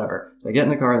 Whatever. So they get in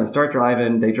the car and they start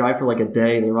driving. They drive for like a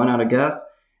day. They run out of gas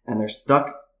and they're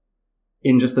stuck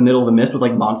in just the middle of the mist with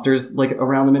like monsters like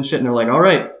around them and shit. And they're like, all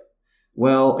right,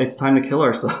 well, it's time to kill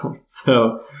ourselves.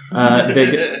 So,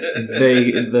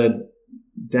 the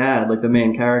dad, like the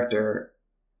main character,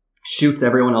 shoots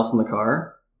everyone else in the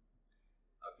car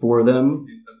for them.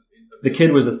 The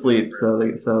kid was asleep, so they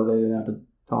didn't have to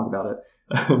talk about it.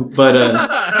 But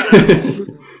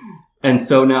and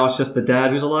so now it's just the dad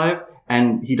who's alive,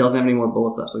 and he doesn't have any more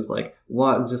bullets left. So he's like,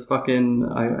 "What? Just fucking,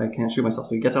 I can't shoot myself."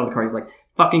 So he gets out of the car. He's like,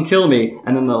 "Fucking kill me!"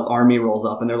 And then the army rolls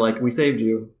up, and they're like, "We saved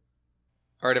you."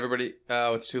 All right, everybody.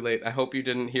 Oh, it's too late. I hope you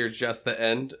didn't hear just the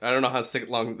end. I don't know how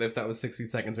long, if that was 60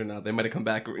 seconds or not. They might have come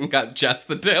back and got just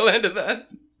the tail end of that.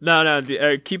 No.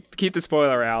 Keep the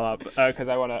spoiler owl up because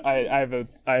I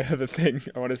have a thing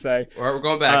I want to say. All right, we're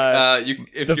going back.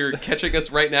 You're catching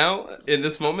us right now in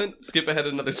this moment, skip ahead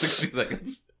another 60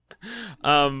 seconds.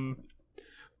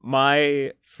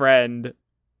 My friend,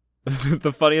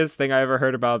 the funniest thing I ever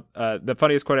heard about, the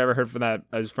funniest quote I ever heard from that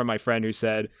was from my friend who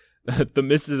said, "The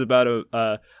Mist is about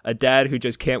a dad who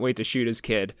just can't wait to shoot his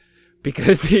kid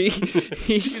because he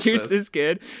shoots his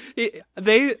kid.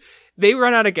 They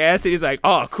run out of gas and he's like,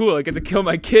 oh, cool, I get to kill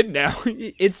my kid now."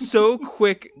 It's so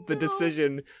quick, the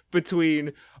decision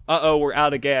between, we're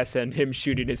out of gas and him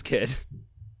shooting his kid.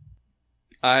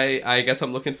 I guess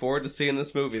I'm looking forward to seeing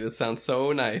this movie. This sounds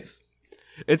so nice.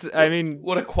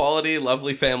 What a quality,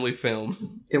 lovely family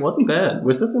film. It wasn't bad.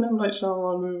 Was this an M. Night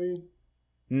Shyamalan movie?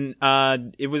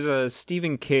 It was a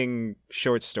Stephen King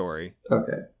short story.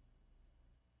 Okay.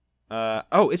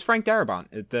 It's Frank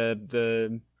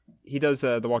Darabont. He does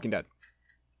The Walking Dead.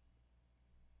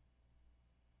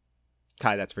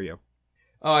 Kai, that's for you.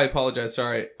 Oh, I apologize.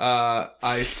 Sorry.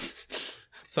 I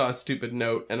saw a stupid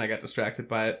note and I got distracted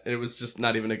by it. It was just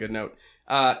not even a good note.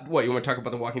 What, you want to talk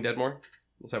about The Walking Dead more?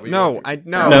 Is that what you want?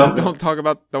 No. Don't talk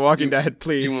about The Walking Dead,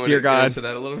 please, dear God. Answer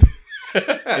that a little bit?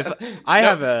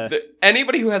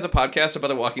 Anybody who has a podcast about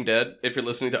The Walking Dead, if you're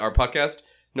listening to our podcast,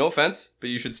 no offense, but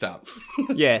you should stop.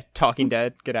 Yeah, Talking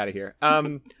Dead, get out of here.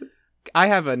 I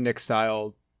have a Nick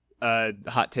style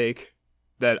hot take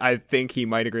that I think he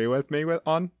might agree with me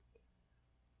on.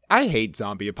 I hate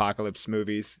zombie apocalypse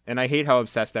movies, and I hate how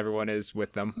obsessed everyone is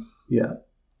with them. Yeah,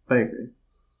 I agree.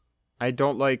 I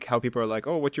don't like how people are like,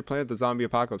 oh, what's your plan if the zombie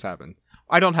apocalypse happen?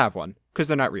 I don't have one, because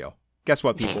they're not real. Guess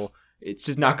what, people? It's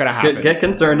just not going to happen. Get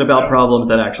concerned about problems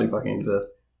that actually fucking exist.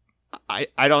 I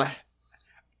don't...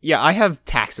 Yeah, I have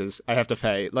taxes I have to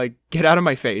pay. Like, get out of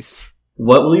my face.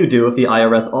 What will you do if the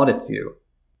IRS audits you?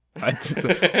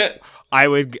 I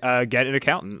would get an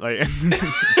accountant. Like,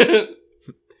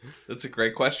 that's a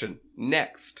great question.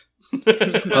 Next.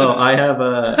 I have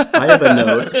a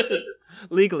note.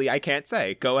 Legally, I can't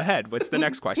say. Go ahead. What's the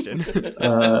next question?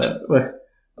 The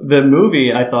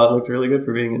movie I thought looked really good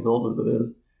for being as old as it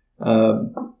is.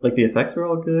 Like the effects were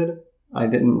all good. I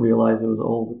didn't realize it was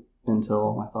old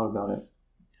until I thought about it.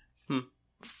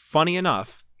 Funny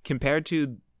enough, compared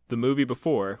to the movie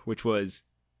before, which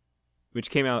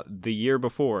came out the year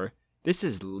before, this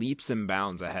is leaps and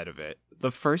bounds ahead of it.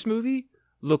 The first movie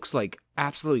looks like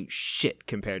absolute shit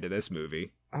compared to this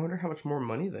movie. I wonder how much more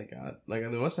money they got. Like, they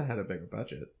must have had a bigger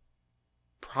budget.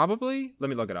 Probably. Let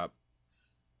me look it up.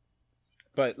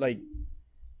 But like,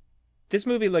 this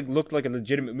movie like looked like a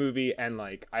legitimate movie, and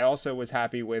like I also was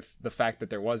happy with the fact that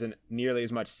there wasn't nearly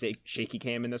as much shaky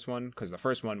cam in this one, because the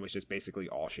first one was just basically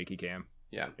all shaky cam.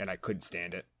 Yeah, and I couldn't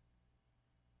stand it.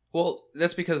 Well,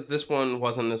 that's because this one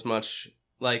wasn't as much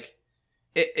like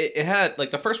it had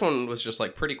like the first one was just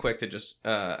like pretty quick to just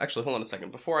actually hold on a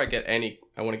second before I get any.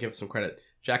 I want to give some credit.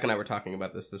 Jack and I were talking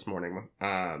about this morning.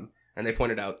 and they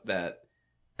pointed out that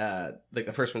like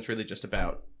the first one's really just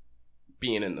about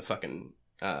being in the fucking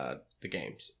the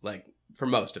games, like for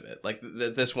most of it. Like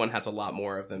this one has a lot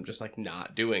more of them just like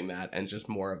not doing that, and just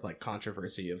more of like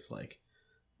controversy of like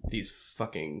these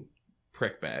fucking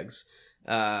prick bags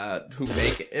who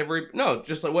make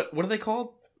just like what are they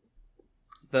called?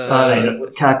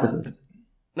 The cactuses.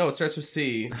 No, it starts with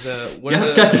C. What Yeah, are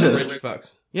the cactuses. rich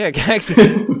fucks? Yeah,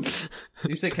 cactuses.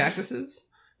 You say cactuses?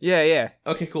 Yeah.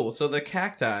 Okay, cool. So the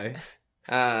cacti,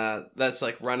 that's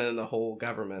like running the whole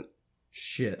government.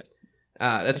 Shit.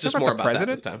 That's just more about that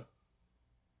this time.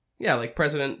 Yeah, like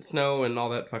President Snow and all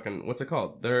that fucking... What's it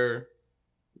called? They're...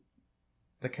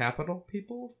 The Capitol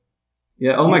people?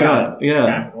 Yeah, oh my god, yeah.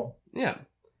 Capital. Yeah.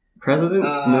 President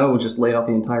Snow just laid out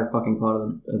the entire fucking plot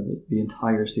of the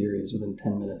entire series within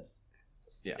 10 minutes.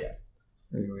 Yeah.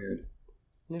 Very weird.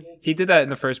 He did that in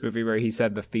the first movie where he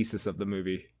said the thesis of the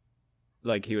movie.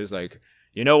 Like, he was like,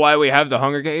 you know why we have the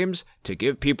Hunger Games? To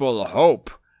give people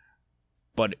hope.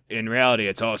 But in reality,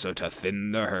 it's also to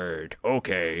thin the herd.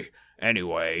 Okay,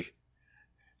 anyway.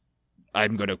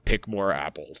 I'm gonna pick more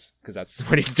apples. Because that's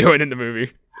what he's doing in the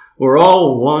movie. We're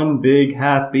all one big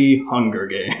happy Hunger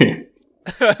Games.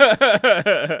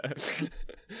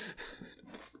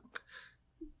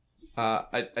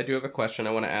 I do have a question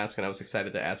I want to ask, and I was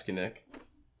excited to ask you, Nick.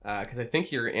 Because I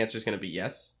think your answer is going to be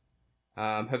yes.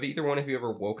 Have either one of you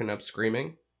ever woken up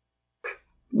screaming?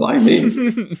 Why me?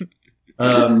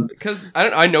 Because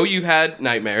I know you've had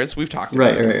nightmares. We've talked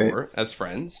about it before as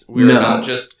friends. We're not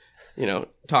just,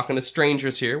 talking to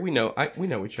strangers here. We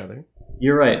know each other.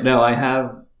 You're right. No, I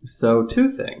have. So two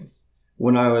things.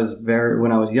 When I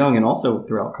was young, and also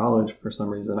throughout college, for some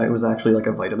reason, it was actually like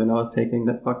a vitamin I was taking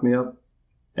that fucked me up.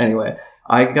 Anyway,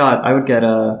 I would get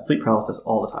sleep paralysis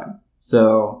all the time.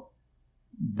 So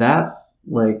that's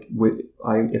like,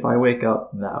 if I wake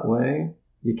up that way,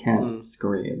 you can't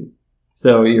scream.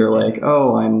 So you're like,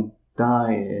 oh, I'm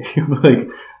dying. Like,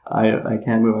 I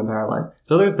can't move, I'm paralyzed.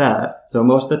 So there's that. So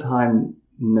most of the time,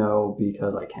 no,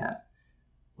 because I can't.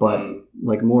 But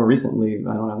like more recently,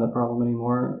 I don't have that problem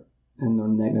anymore. And the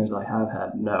nightmares I have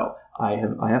had, no. I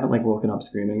haven't like woken up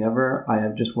screaming ever. I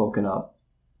have just woken up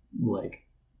like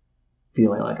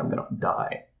feeling like I'm gonna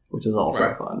die, which is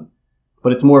also fun.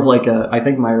 But it's more of like I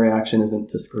think my reaction isn't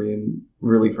to scream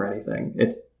really for anything.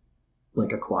 It's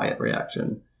like a quiet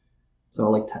reaction. So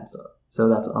I'll like tense up.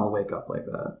 So I'll wake up like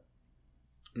that.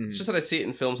 It's just that I see it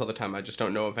in films all the time. I just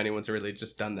don't know if anyone's really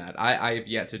just done that. I have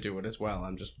yet to do it as well.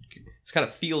 It's kind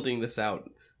of fielding this out.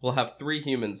 We'll have 3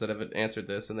 humans that have answered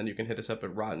this, and then you can hit us up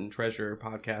at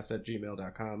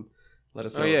rottentreasurepodcast@gmail.com. Let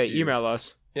us know. Oh yeah, email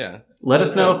us. Yeah. Let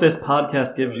us know if this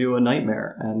podcast gives you a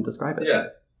nightmare and describe it. Yeah.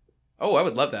 Oh, I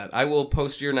would love that. I will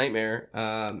post your nightmare.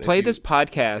 Play this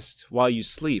podcast while you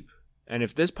sleep. And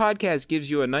if this podcast gives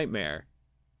you a nightmare,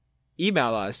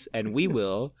 email us and we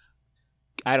will,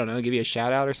 I don't know, give you a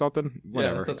shout out or something.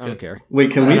 Whatever. Yeah, I don't care.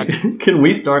 Wait, can we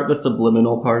start the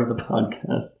subliminal part of the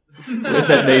podcast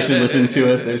that they should listen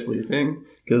to as they're sleeping?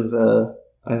 Because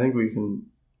I think we can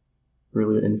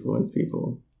really influence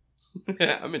people.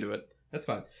 Yeah, I'm into it. That's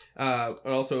fine. And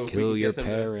also, if Kill we can your get them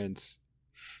parents.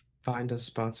 find us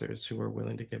sponsors who are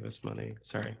willing to give us money.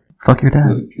 Sorry. Fuck your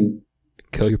dad.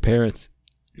 Kill your parents.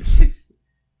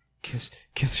 Kiss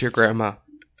your grandma.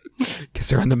 Kiss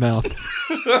her on the mouth.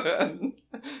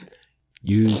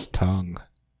 Use tongue.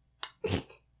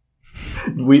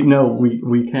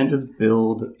 We can't just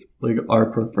build like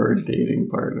our preferred dating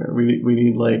partner. We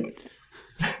need like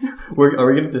are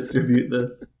we gonna distribute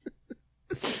this?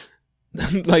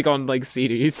 Like on like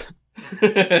CDs.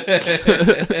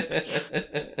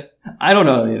 I don't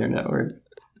know how the internet works.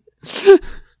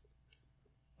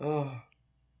 Okay,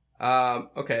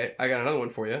 I got another one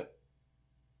for you.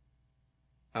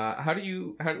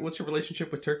 What's your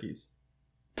relationship with turkeys?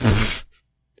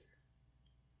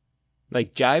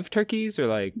 Like jive turkeys or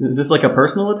like... Is this like a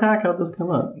personal attack? How'd this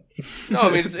come up? No, I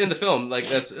mean it's in the film. Like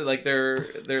that's like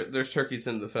there's turkeys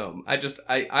in the film.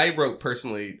 I wrote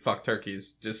personally fuck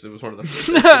turkeys. Just it was one of the first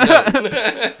things to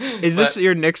note. Is this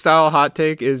your Nick style hot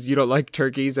take? Is you don't like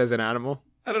turkeys as an animal?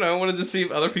 I don't know. I wanted to see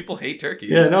if other people hate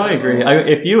turkeys. Yeah, no, I agree.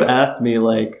 If you asked me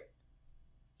like,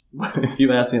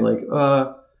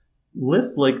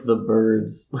 list like the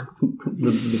birds,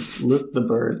 list the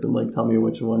birds, and like tell me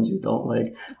which ones you don't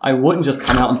like, I wouldn't just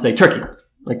come out and say turkey.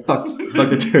 Like fuck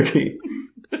the turkey.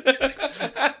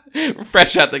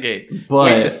 Fresh out the gate. But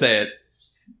wait to say it.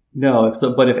 No,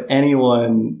 but if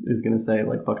anyone is gonna say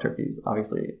like fuck turkeys,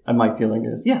 obviously, my feeling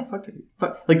is fuck turkeys.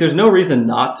 Like there's no reason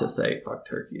not to say fuck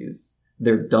turkeys.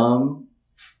 They're dumb.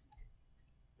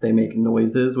 They make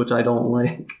noises which I don't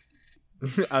like.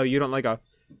 Oh, you don't like a...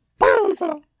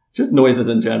 Just noises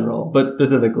in general, but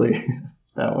specifically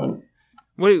that one.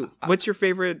 What's your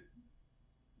favorite?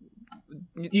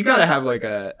 You gotta have like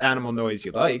a animal noise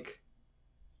you like.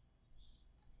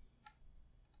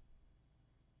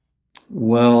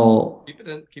 Well,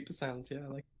 Keep the silence. Yeah, I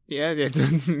like. Yeah.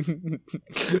 That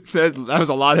was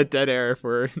a lot of dead air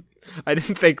for. I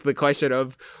didn't think the question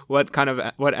of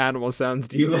what animal sounds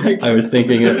do you like. I was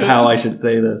thinking of how I should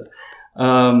say this.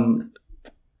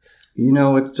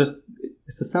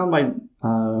 It's the sound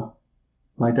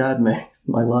my dad makes.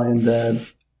 My lion dad.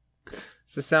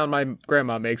 It's the sound my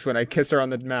grandma makes when I kiss her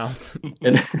on the mouth.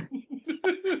 And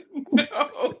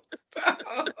No, stop.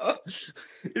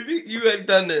 You have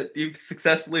done it. You've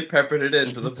successfully peppered it in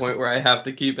to the point where I have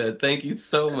to keep it. Thank you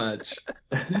so much.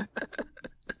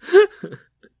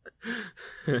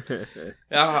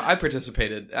 I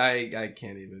participated. I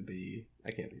can't be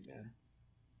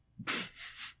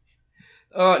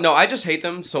mad. No, I just hate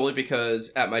them solely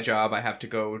because at my job I have to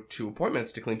go to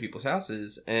appointments to clean people's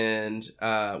houses, and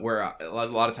where a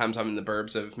lot of times I'm in the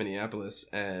burbs of Minneapolis,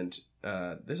 and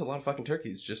there's a lot of fucking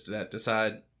turkeys just that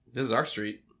decide this is our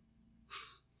street,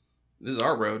 this is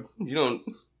our road. You don't.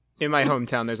 In my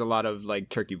hometown, there's a lot of like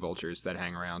turkey vultures that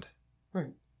hang around. Right.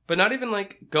 But not even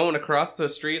like going across the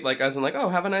street, like as in like, oh,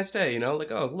 have a nice day, you know,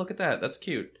 like, oh, look at that, that's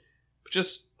cute. But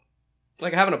just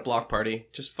like having a block party,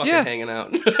 just fucking hanging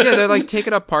out. Yeah, they're like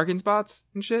taking up parking spots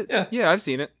and shit. Yeah, I've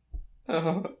seen it.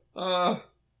 You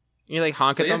like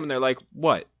honk at them and they're like,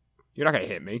 "What? You're not gonna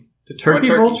hit me." Do turkey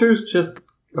vultures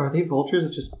are they vultures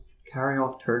that just carry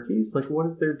off turkeys? Like, what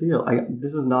is their deal?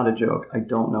 This is not a joke. I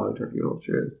don't know what a turkey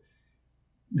vulture is.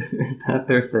 Is that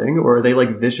their thing, or are they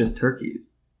like vicious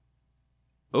turkeys?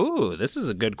 Ooh, this is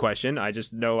a good question. I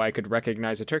just know I could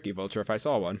recognize a turkey vulture if I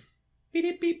saw one.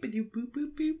 Jim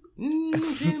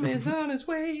is on his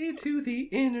way to the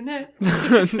internet.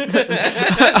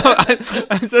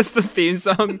 Is this the theme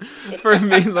song for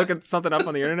me looking something up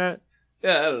on the internet?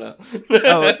 Yeah, I don't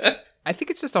know. I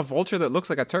think it's just a vulture that looks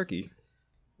like a turkey.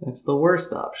 That's the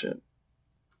worst option.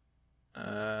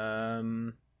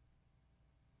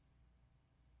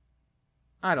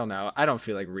 I don't know. I don't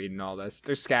feel like reading all this.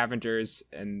 They're scavengers,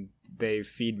 and they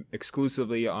feed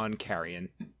exclusively on carrion.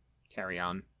 Carry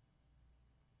on.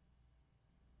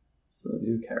 So they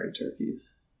do carry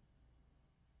turkeys.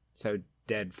 So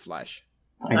dead flesh.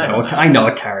 I know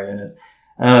what carrion is.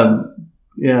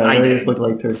 They just look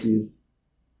like turkeys.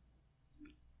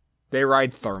 They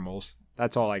ride thermals.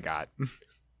 That's all I got.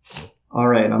 All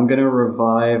right, I'm going to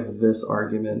revive this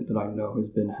argument that I know has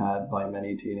been had by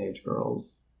many teenage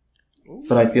girls.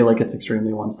 But I feel like it's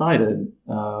extremely one-sided.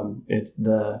 It's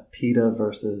the PETA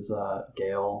versus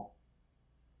Gale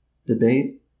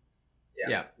debate.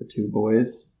 Yeah. The two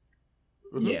boys.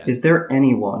 Yeah. Is there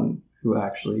anyone who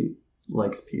actually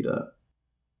likes PETA?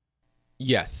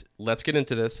 Yes, let's get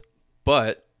into this,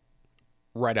 but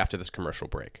right after this commercial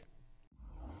break.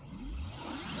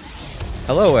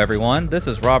 Hello, everyone. This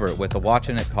is Robert with the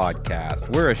Watching It podcast.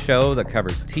 We're a show that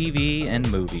covers TV and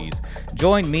movies.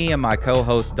 Join me and my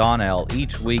co-host Donnell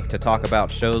each week to talk about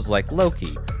shows like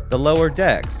Loki, The Lower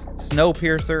Decks,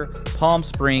 Snowpiercer, Palm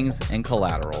Springs, and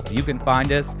Collateral. You can find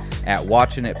us at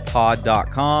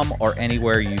watchingitpod.com or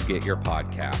anywhere you get your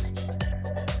podcast.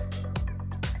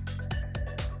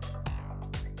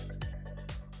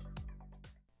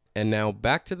 And now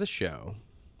back to the show.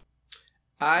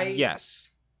 Yes.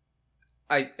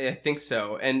 I think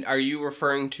so. And are you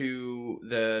referring to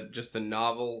the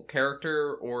novel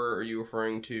character, or are you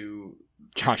referring to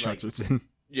Josh Hutcherson?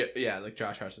 Yeah, like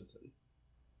Josh Hutcherson.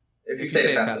 If you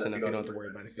say it fast enough, you don't have to worry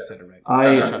about it if you said it right.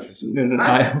 I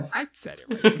said it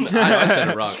right. I said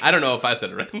it wrong. I don't know if I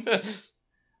said it right.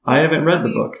 I haven't read the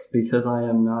books because I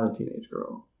am not a teenage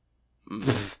girl.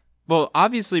 Well,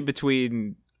 obviously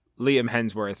between Liam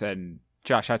Hemsworth and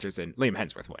Josh Hutcherson, Liam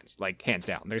Hemsworth wins, like hands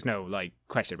down. There's no like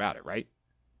question about it, right?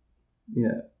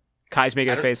 Yeah. Kai's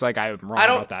making a face like I'm wrong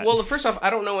about that. Well, first off, I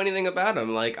don't know anything about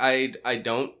him. Like, I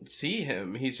don't see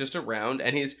him. He's just around,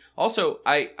 and he's also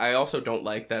I also don't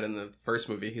like that in the first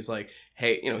movie. He's like,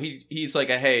 hey, you know, he's like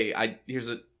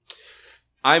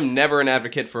I'm never an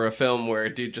advocate for a film where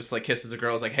a dude just like kisses a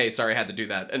girl. Is like, hey, sorry, I had to do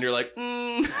that, and you're like,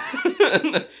 kind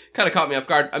of caught me off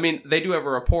guard. I mean, they do have a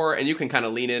rapport, and you can kind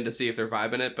of lean in to see if they're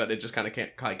vibing it, but it just kind of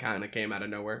came out of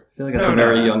nowhere. I feel like that's a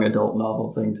very young adult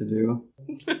novel thing to do.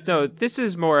 No,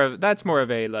 that's more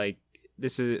of a like,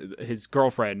 this is his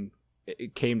girlfriend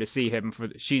came to see him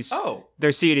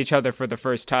they're seeing each other for the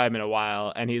first time in a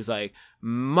while, and he's like,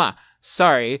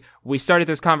 sorry, we started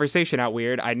this conversation out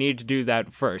weird. I need to do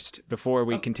that first before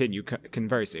we continue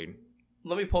conversing.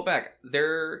 let me pull back.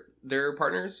 They're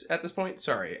partners at this point.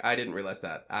 Sorry, I didn't realize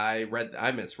that. I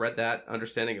misread that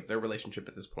understanding of their relationship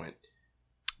at this point.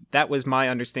 That was my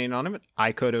understanding on it.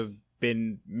 I could have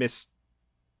been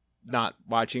not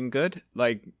watching good.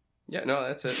 Like, yeah, no,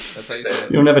 that's it. That's how you say it.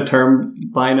 You don't have a term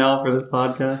by now for this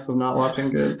podcast of not watching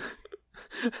good?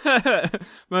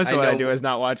 Most of what I do is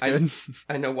not watch good.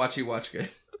 I know watch good.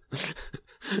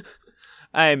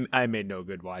 I made no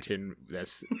good watching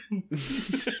this.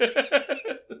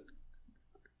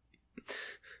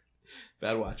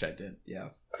 Bad watch, I did. Yeah.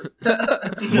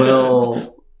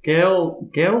 Well,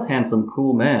 Gale, handsome,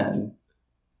 cool man.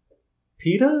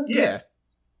 PETA? Yeah.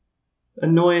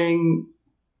 Annoying,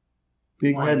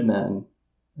 big Whiny. head man.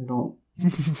 I don't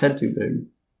head too big.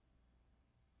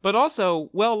 But also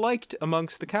well liked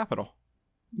amongst the capital.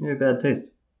 Yeah, bad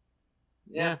taste.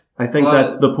 Yeah. I think Well,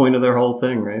 that's the point of their whole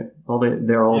thing, right?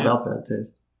 They're all Yeah. about bad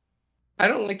taste. I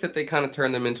don't like that they kind of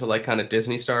turn them into like kind of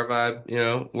Disney Star vibe, you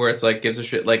know, where it's like gives a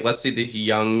shit. Like, let's see these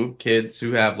young kids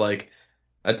who have like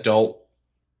adult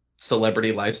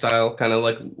celebrity lifestyle, kind of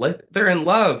like they're in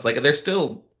love. Like, they're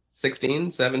still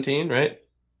 16, 17, right?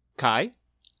 Kai,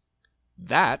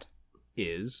 that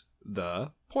is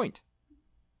the point.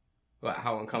 Well,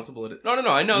 how uncomfortable it is. No,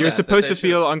 I know You're that supposed they to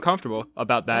feel uncomfortable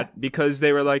about that because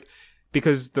they were like,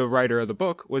 because the writer of the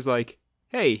book was like,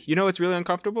 hey, you know what's really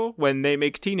uncomfortable? When they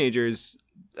make teenagers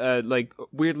like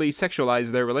weirdly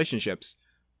sexualize their relationships.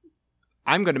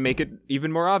 I'm going to make it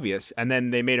even more obvious. And then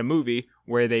they made a movie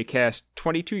where they cast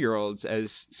 22-year-olds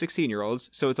as 16-year-olds,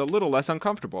 so it's a little less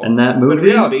uncomfortable. And that But in movie,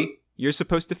 reality, you're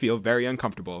supposed to feel very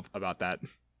uncomfortable about that.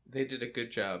 They did a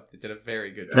good job. They did a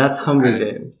very good job. that's Hunger I-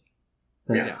 Games.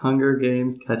 That's Yeah. Hunger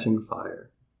Games catching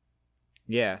fire.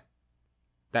 Yeah.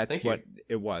 That's Thank you. what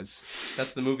it was.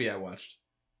 That's the movie I watched.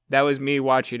 That was me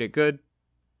watching it good.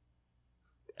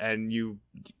 And you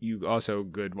also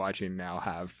good watching now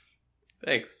have.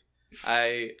 Thanks.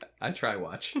 I try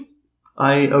watch.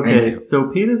 Thank Okay, you.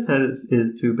 so PETA's head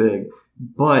is too big,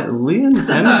 but Liam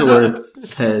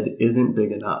Hemsworth's head isn't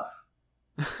big enough.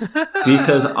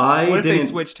 Because I What if they didn't...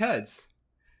 switched heads?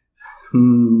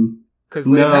 Hmm. Because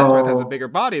Liam No. Hemsworth has a bigger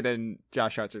body than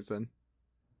Josh Hutcherson.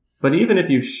 But even if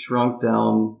you shrunk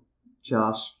down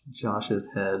Josh's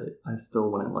head, I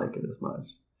still wouldn't like it as much.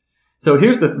 So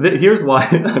here's why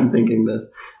I'm thinking this.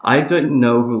 I didn't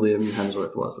know who Liam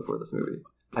Hemsworth was before this movie.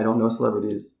 I don't know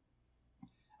celebrities.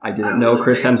 I didn't know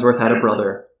Chris Hemsworth had a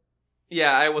brother.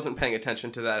 Yeah, I wasn't paying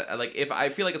attention to that. I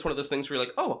feel like it's one of those things where you're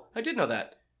like, oh, I did know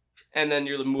that, and then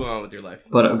you move on with your life.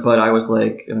 But I was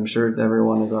like, and I'm sure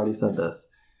everyone has already said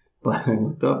this, but I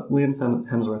looked up Liam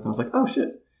Hemsworth and I was like, oh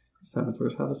shit, Chris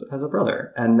Hemsworth has a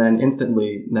brother. And then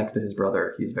instantly next to his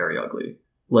brother, he's very ugly.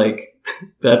 Like,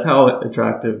 that's how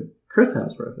attractive Chris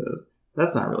Hemsworth is.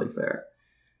 That's not really fair.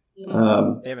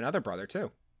 They have another brother,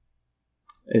 too.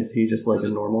 Is he just like a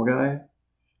normal guy?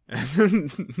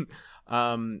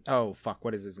 Oh, fuck,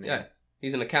 what is his name? Yeah,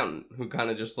 he's an accountant who kind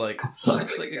of just like That sucks.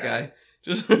 looks like a guy.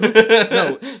 Just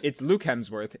No, it's Luke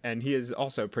Hemsworth, and he is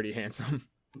also pretty handsome.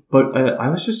 But I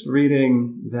was just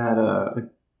reading that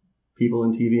people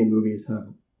in TV and movies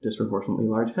have disproportionately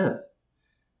large heads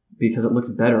because it looks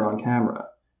better on camera.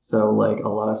 So, like, a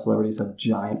lot of celebrities have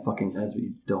giant fucking heads, but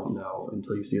you don't know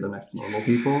until you see them next to normal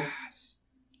people.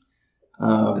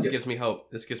 This gives me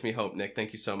hope. This gives me hope, Nick.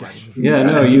 Thank you so much. Yeah,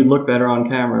 no, you look better on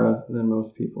camera than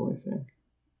most people, I think.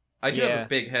 I do Yeah. have a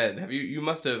big head. Have you? You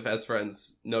must have, as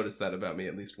friends, noticed that about me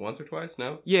at least once or twice.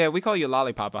 No. Yeah, we call you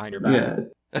Lollipop behind your back.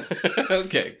 Yeah,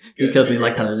 Okay. Good. because we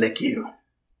like to lick you.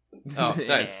 Oh,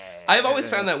 nice. I've always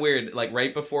found that weird. Like,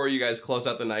 right before you guys close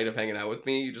out the night of hanging out with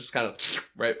me, you just kind of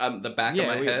right on the back Yeah,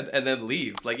 of my head and then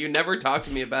leave. Like, you never talk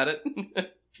to me about it.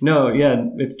 No, yeah,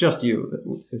 it's just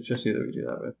you. It's just you that we do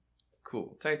that with.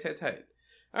 Cool. Tight.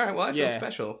 All right. Well, I feel Yeah.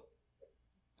 special.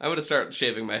 I'm gonna start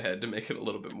shaving my head to make it a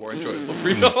little bit more enjoyable for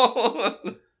y'all.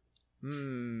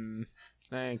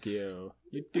 Thank you.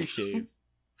 You do shave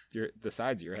the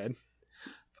sides of your head.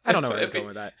 I don't know where I was going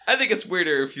with that. I think it's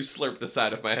weirder if you slurp the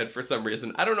side of my head for some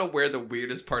reason. I don't know where the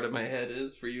weirdest part of my head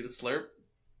is for you to slurp.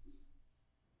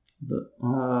 The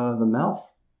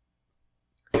mouth.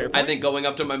 Fair I point. think going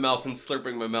up to my mouth and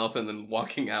slurping my mouth and then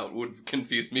walking out would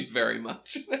confuse me very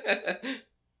much.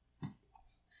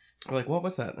 I'm like, what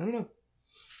was that? I don't know.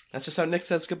 That's just how Nick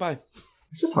says goodbye.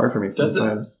 It's just hard for me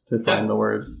sometimes to find the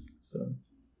words. So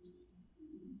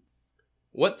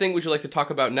What thing would you like to talk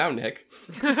about now, Nick?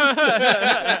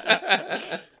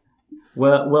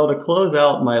 well, to close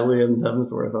out my Liam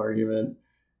Hemsworth argument,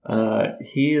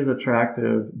 he is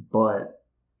attractive, but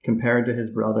compared to his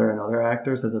brother and other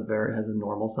actors, has a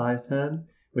normal sized head,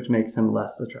 which makes him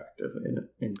less attractive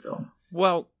in film.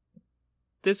 Well,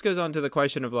 this goes on to the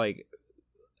question of like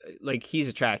he's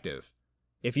attractive.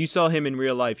 If you saw him in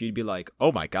real life, you'd be like,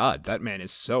 oh my God, that man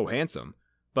is so handsome.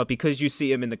 But because you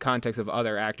see him in the context of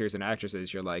other actors and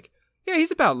actresses, you're like, yeah,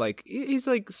 he's about like, he's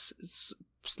like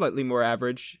slightly more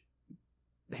average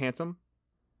handsome.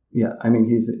 Yeah, I mean,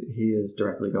 he is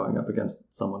directly going up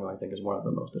against someone who I think is one of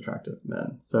the most attractive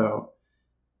men. So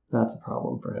that's a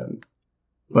problem for him.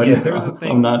 But yeah, there's a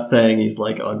thing. I'm not saying he's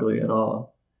like ugly at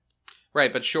all.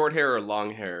 Right, but short hair or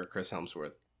long hair, Chris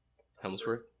Hemsworth?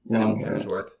 Hemsworth? Long hair.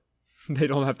 Hemsworth. They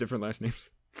don't have different last names.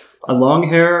 A long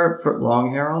hair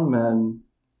on men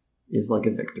is like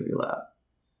a victory lap.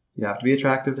 You have to be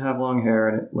attractive to have long hair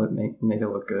and make it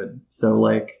look good. So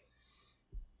like,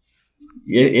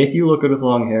 if you look good with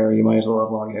long hair, you might as well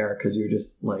have long hair because you're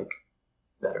just like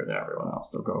better than everyone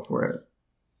else. So go for it.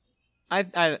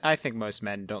 I think most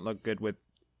men don't look good with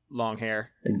long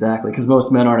hair. Exactly, because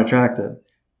most men aren't attractive,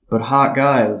 but hot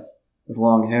guys with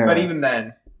long hair. But even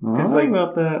then, I don't know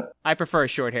about that. I prefer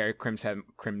short hair. Crimson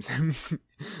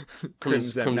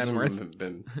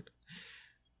Hemsworth.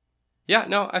 Yeah,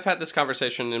 no, I've had this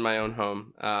conversation in my own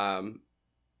home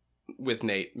with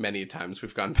Nate many times.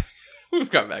 We've gone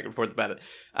back and forth about it.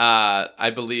 I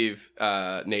believe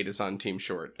Nate is on Team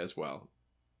Short as well.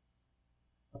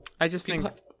 I just think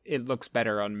it looks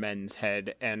better on men's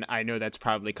head, and I know that's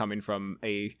probably coming from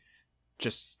a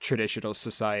just traditional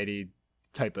society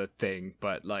type of thing,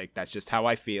 but like that's just how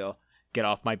I feel. Get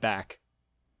off my back.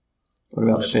 What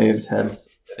about shaved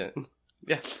heads?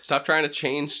 Yeah, stop trying to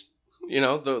change,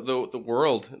 the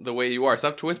world the way you are.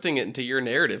 Stop twisting it into your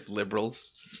narrative,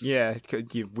 liberals. Yeah,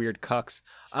 you weird cucks.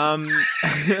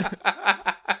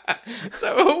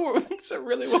 So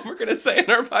really what we're going to say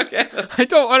in our podcast? I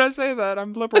don't want to say that.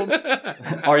 I'm liberal.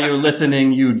 Are you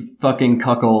listening, you fucking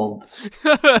cuckolds?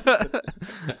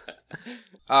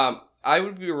 I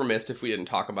would be remiss if we didn't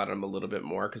talk about him a little bit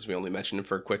more because we only mentioned him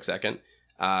for a quick second.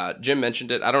 Jim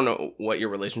mentioned it. I don't know what your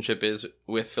relationship is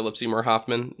with Philip Seymour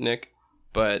Hoffman, Nick,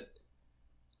 but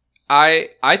I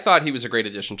thought he was a great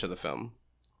addition to the film.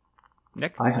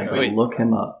 Nick? I had to look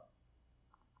him up.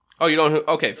 Oh, you don't?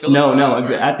 Okay, Philip. No.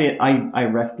 Right. I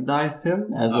recognized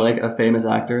him as like a famous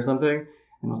actor or something, and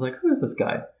I was like, "Who is this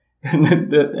guy?"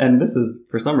 And this is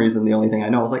for some reason the only thing I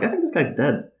know. I was like, "I think this guy's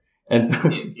dead," and so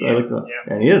I looked up,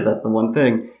 and he is. That's the one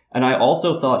thing. And I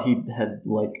also thought he had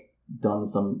like done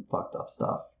some fucked up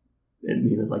stuff, and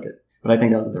he was like it. But I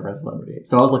think that was a different celebrity.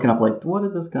 So I was looking up like, what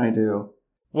did this guy do?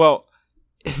 Well,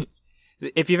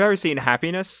 if you've ever seen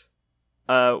Happiness,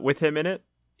 with him in it.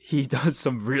 He does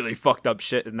some really fucked up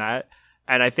shit in that,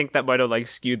 and I think that might have like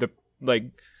skewed the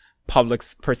like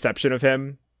public's perception of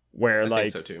him, where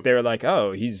like they were like,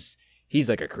 oh, he's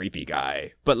like a creepy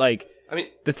guy. But like, I mean,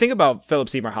 the thing about Philip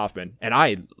Seymour Hoffman, and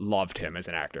I loved him as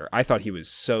an actor. I thought he was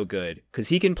so good because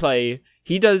he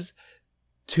does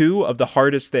two of the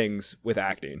hardest things with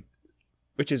acting,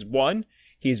 which is one,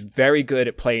 he's very good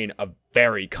at playing a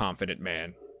very confident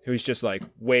man who's just like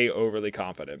way overly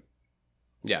confident.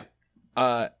 Yeah.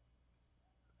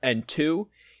 And two,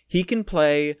 he can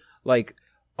play like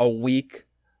a weak,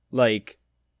 like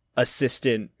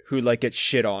assistant who like gets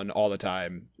shit on all the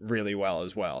time really well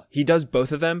as well. He does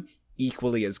both of them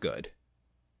equally as good.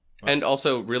 And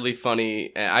also really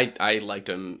funny. I liked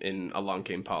him in Along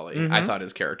Came Polly. Mm-hmm. I thought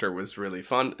his character was really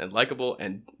fun and likable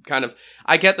and kind of,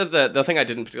 I get that the thing I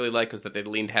didn't particularly like was that they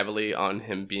leaned heavily on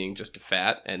him being just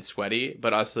fat and sweaty,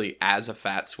 but honestly, as a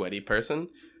fat, sweaty person,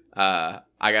 I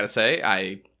gotta say,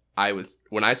 I was,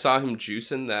 when I saw him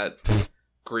juicing that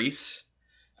grease,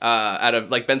 out of,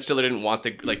 like, Ben Stiller didn't want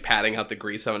the, like, patting out the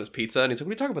grease on his pizza, and he's like,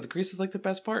 what are you talking about? The grease is, like, the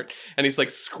best part. And he's, like,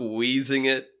 squeezing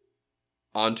it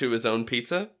onto his own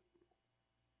pizza.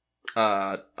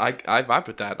 I vibe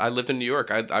with that. I lived in New York.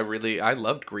 I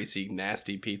loved greasy,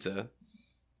 nasty pizza.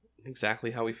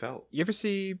 Exactly how he felt. You ever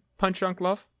see Punch Drunk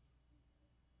Love?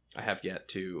 I have yet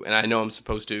to, and I know I'm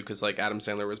supposed to because like Adam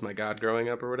Sandler was my god growing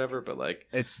up or whatever. But like,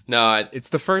 it's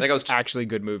the first actually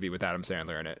good movie with Adam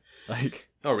Sandler in it. Like,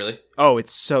 oh really? Oh,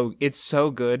 it's so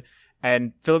good.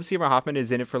 And Philip Seymour Hoffman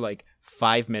is in it for like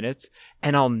 5 minutes,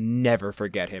 and I'll never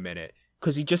forget him in it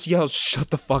because he just yells "shut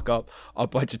the fuck up" a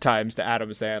bunch of times to Adam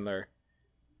Sandler.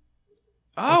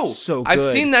 Oh, it's so good. I've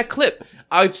seen that clip.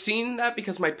 I've seen that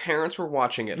because my parents were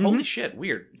watching it. Mm-hmm. Holy shit,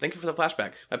 weird. Thank you for the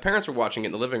flashback. My parents were watching it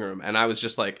in the living room, and I was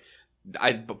just like,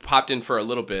 I popped in for a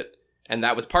little bit, and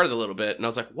that was part of the little bit, and I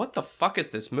was like, what the fuck is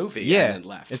this movie? Yeah. And then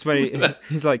left. It's when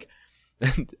he's like,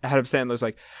 Adam Sandler's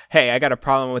like, hey, I got a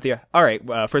problem with you. All right,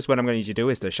 first what I'm going to need you to do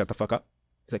is to shut the fuck up.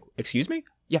 He's like, excuse me?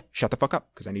 Yeah, shut the fuck up,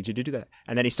 because I need you to do that.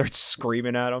 And then he starts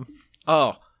screaming at him.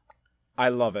 Oh, I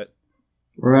love it.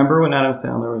 Remember when Adam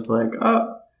Sandler was like,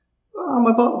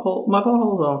 oh, my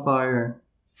butthole's on fire.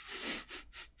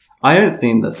 I haven't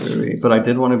seen this movie, but I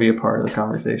did want to be a part of the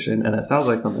conversation, and it sounds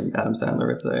like something Adam Sandler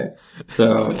would say.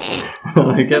 So,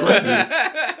 I get lucky.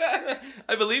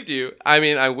 I believed you. I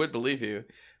mean, I would believe you.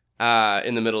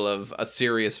 In the middle of a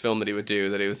serious film that he would do,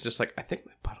 that he was just like, I think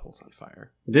my butthole's on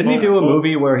fire. Didn't he do a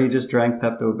movie where he just drank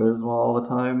Pepto-Bismol all the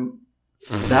time?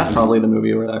 That's probably the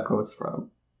movie where that quote's from.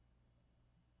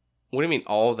 What do you mean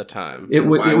all the time? It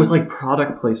was like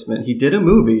product placement. He did a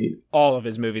movie. All of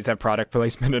his movies have product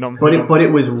placement in them. But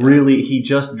it was really, he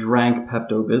just drank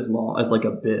Pepto-Bismol as like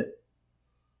a bit.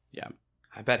 Yeah.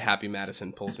 I bet Happy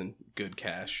Madison pulls in good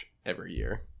cash every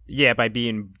year. Yeah, by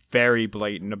being very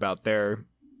blatant about their...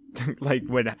 like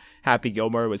when Happy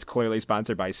Gilmore was clearly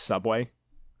sponsored by Subway.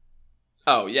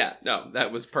 Oh, yeah. No,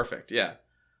 that was perfect. Yeah.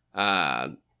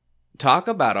 Talk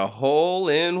about a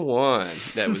hole-in-one.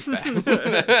 That was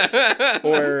bad.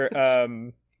 Or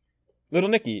Little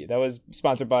Nicky. That was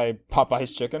sponsored by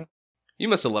Popeye's Chicken. You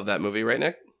must have loved that movie, right,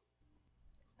 Nick?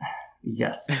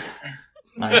 Yes.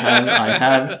 I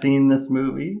have seen this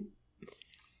movie.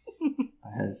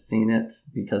 I have seen it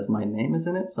because my name is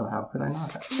in it, so how could I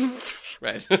not have?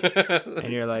 Right.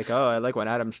 And you're like, oh, I like when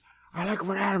Adam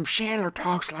Sandler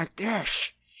talks like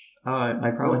this. Oh, I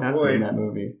probably have seen that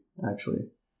movie, actually.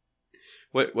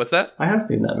 What's that? I have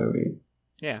seen that movie.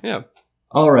 Yeah.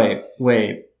 All right,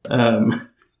 wait. I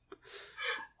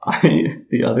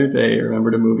the other day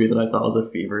remembered a movie that I thought was a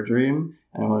fever dream,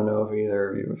 and I want to know if either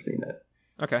of you have seen it.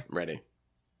 Okay. Ready.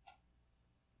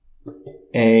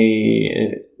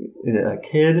 A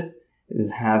kid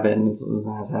is having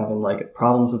like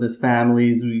problems with his family.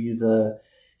 He's a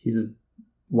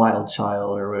wild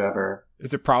child or whatever.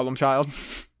 Is it Problem Child?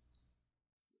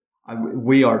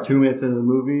 We are 2 minutes into the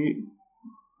movie,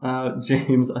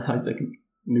 James Isaac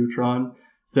Neutron.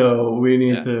 So we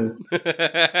need to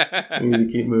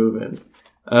keep moving.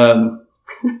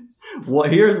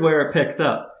 Here's where it picks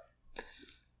up.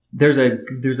 There's a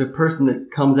person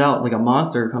that comes out, like a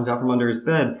monster comes out from under his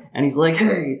bed, and he's like,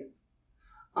 "Hey,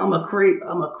 I'm a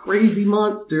crazy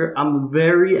monster. I'm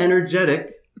very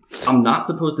energetic. I'm not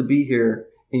supposed to be here,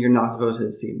 and you're not supposed to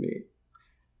have seen me."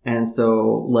 And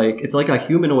so, like, it's like a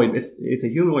humanoid. It's a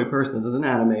humanoid person. This isn't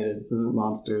animated. This isn't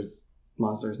Monsters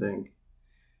Inc.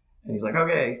 And he's like,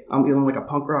 "Okay, I'm feeling like a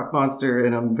punk rock monster,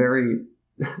 and I'm very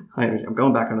high energy. I'm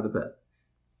going back under the bed."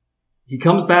 He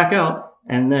comes back out.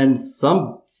 And then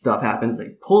some stuff happens. They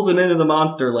pulls him into the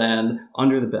monster land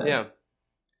under the bed. Yeah.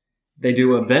 They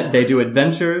do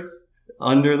adventures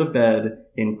under the bed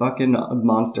in fucking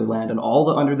monster land, and all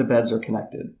the under the beds are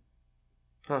connected.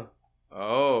 Huh.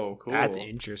 Oh, cool. That's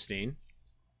interesting.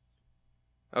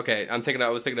 Okay, I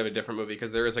was thinking of a different movie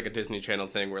because there is like a Disney Channel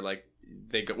thing where like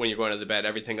when you're going to the bed,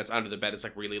 everything that's under the bed is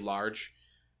like really large.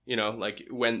 You know, like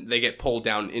when they get pulled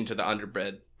down into the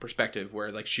underbed perspective where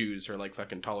like shoes are like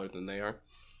fucking taller than they are.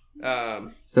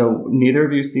 So neither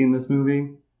of you seen this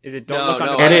movie? Is it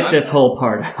Edit this whole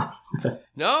part out.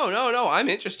 No. I'm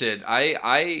interested.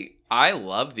 I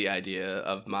love the idea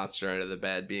of Monster Under the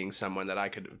Bed being someone that I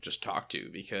could just talk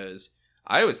to because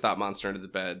I always thought Monster Under the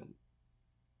Bed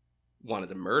wanted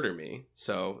to murder me.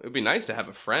 So it'd be nice to have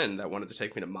a friend that wanted to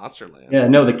take me to Monsterland. Yeah,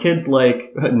 no, the kid's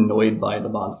like annoyed by the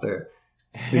monster.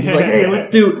 He's like, "Hey, let's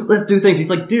do things." He's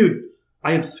like, "Dude,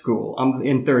 I have school. I'm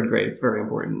in 3rd grade. It's very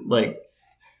important. Like,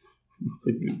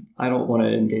 I don't want to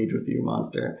engage with you,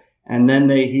 monster." And then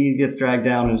he gets dragged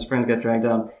down and his friends get dragged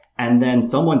down. And then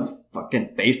someone's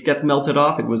fucking face gets melted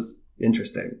off. It was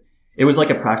interesting. It was like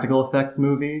a practical effects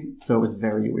movie. So it was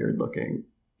very weird looking.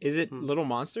 Is it Little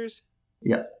Monsters?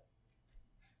 Yes.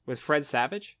 With Fred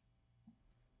Savage?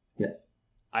 Yes.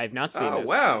 I have not seen this,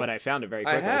 wow. but I found it very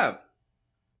quickly. I have.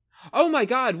 Oh my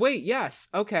god, wait, yes.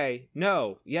 Okay.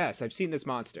 No. Yes, I've seen this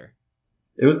monster.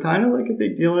 It was kind of like a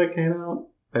big deal when it came out.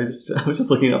 I was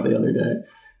just looking it up the other day.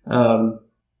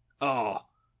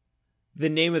 The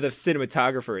name of the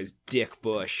cinematographer is Dick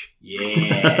Bush.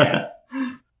 Yeah.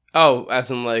 Oh, as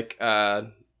in like,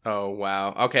 oh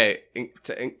wow. Okay,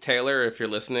 Taylor, if you're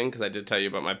listening, because I did tell you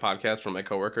about my podcast from my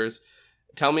coworkers,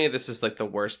 tell me this is like the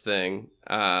worst thing.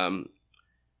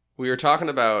 We were talking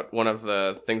about one of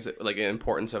the things that, like, the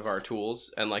importance of our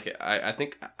tools, and like I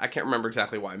think I can't remember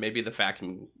exactly why. Maybe the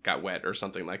vacuum got wet or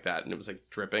something like that, and it was like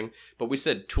dripping. But we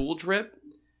said tool drip,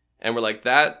 and we're like,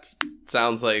 that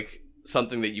sounds like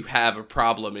something that you have a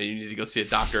problem and you need to go see a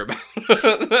doctor about.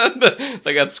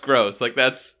 Like, that's gross. Like,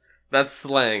 that's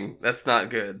slang. That's not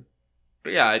good.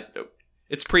 But yeah,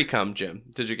 it's pre-cum, Jim.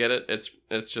 Did you get it?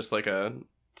 It's just like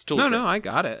it's tool drip. No, I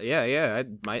got it. Yeah.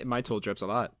 My tool drips a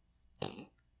lot.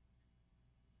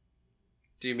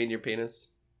 Do you mean your penis?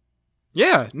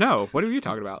 Yeah, no. What are you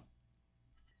talking about?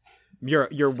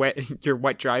 Your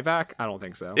wet dry vac? I don't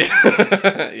think so.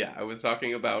 Yeah, I was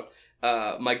talking about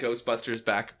my Ghostbusters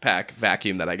backpack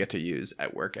vacuum that I get to use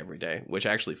at work every day, which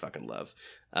I actually fucking love.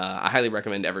 I highly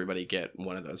recommend everybody get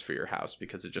one of those for your house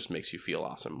because it just makes you feel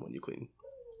awesome when you clean.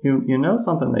 You know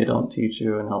something they don't teach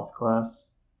you in health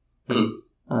class?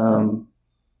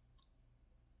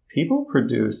 People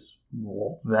produce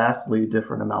vastly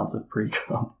different amounts of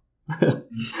pre-cum. I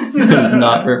was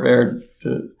not prepared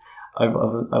to. I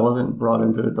wasn't brought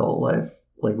into adult life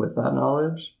like with that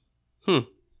knowledge.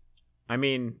 I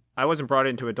mean, I wasn't brought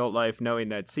into adult life knowing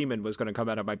that semen was going to come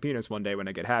out of my penis one day when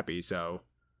I get happy. So,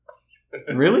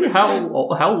 really, how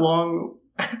long?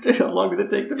 How long did it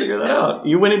take to figure that out?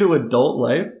 You went into adult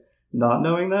life not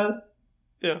knowing that?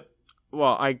 Yeah.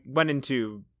 Well, I went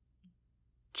into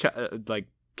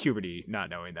puberty not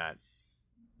knowing that.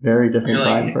 Very different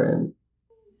time frames.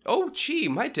 Oh, gee,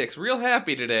 my dick's real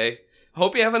happy today.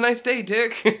 Hope you have a nice day,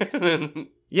 Dick.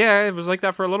 Yeah, it was like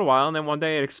that for a little while, and then one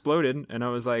day it exploded, and I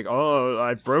was like, oh,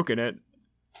 I've broken it.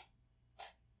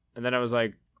 And then I was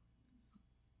like,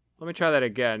 let me try that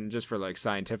again, just for, like,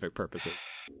 scientific purposes.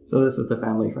 So this is the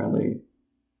family-friendly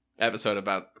episode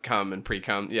about cum and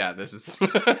pre-cum. Yeah, this is...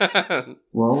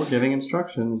 Well, we're giving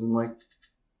instructions, and, we're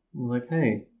like,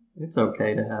 hey, it's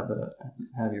okay to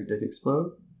have your dick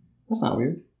explode. That's not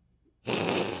weird.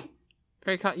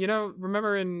 Hey,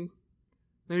 remember in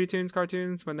Looney Tunes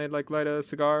cartoons when they'd, light a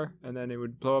cigar, and then it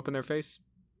would blow up in their face?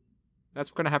 That's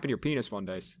going to happen to your penis one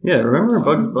day. Yeah, remember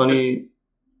Bugs Bunny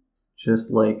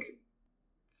just,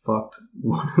 fucked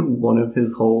one of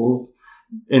his holes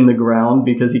in the ground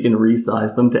because he can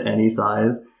resize them to any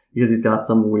size because he's got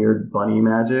some weird bunny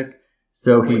magic.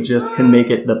 So he just can make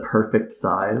it the perfect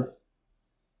size.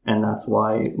 And that's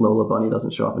why Lola Bunny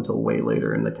doesn't show up until way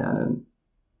later in the canon.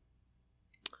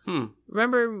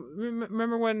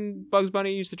 Remember when Bugs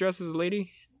Bunny used to dress as a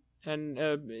lady and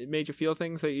it made you feel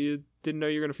things that you didn't know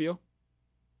you were going to feel?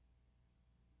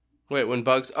 Wait, when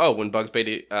Bugs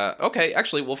Bunny... okay,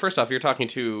 actually, well, first off, you're talking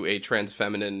to a trans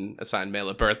feminine assigned male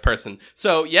at birth person.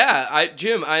 So, yeah,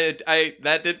 Jim,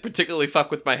 that did particularly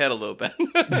fuck with my head a little bit.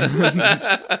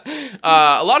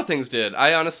 A lot of things did.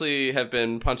 I honestly have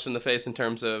been punched in the face in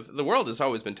terms of... The world has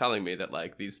always been telling me that,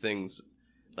 these things...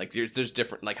 there's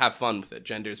different... have fun with it.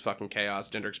 Gender's fucking chaos.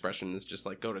 Gender expression is just,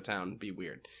 go to town, be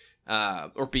weird.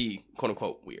 Or be,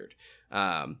 quote-unquote, weird.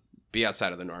 Be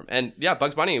outside of the norm. And yeah,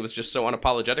 Bugs Bunny was just so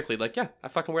unapologetically yeah, I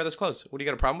fucking wear this clothes. What do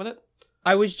you got a problem with it?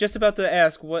 I was just about to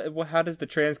ask, how does the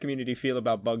trans community feel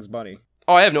about Bugs Bunny?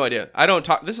 Oh, I have no idea. I don't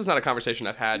talk. This is not a conversation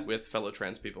I've had with fellow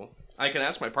trans people. I can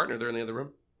ask my partner. They're in the other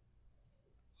room.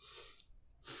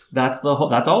 That's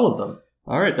all of them.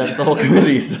 All right, that's the whole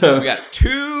community. So we got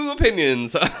two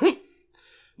opinions.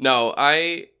 No,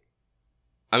 I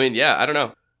mean, yeah, I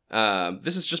don't know.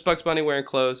 This is just Bugs Bunny wearing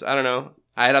clothes. I don't know.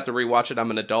 I'd have to rewatch it. I'm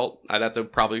an adult. I'd have to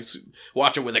probably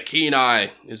watch it with a keen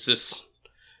eye. Is this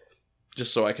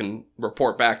just so I can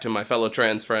report back to my fellow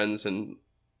trans friends and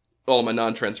all of my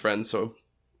non-trans friends? So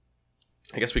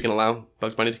I guess we can allow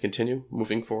Bugs Bunny to continue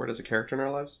moving forward as a character in our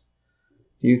lives.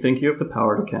 Do you think you have the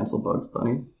power to cancel Bugs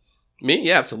Bunny? Me?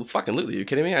 Yeah, absolutely. Fucking lutely. Are you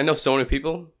kidding me? I know so many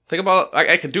people. Think about it.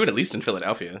 I could do it at least in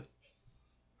Philadelphia.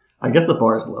 I guess the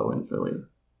bar is low in Philly,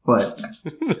 but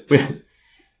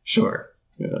sure.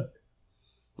 Yeah.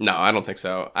 No, I don't think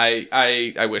so.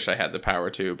 I wish I had the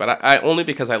power to, but I only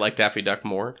because I like Daffy Duck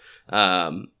more,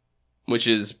 which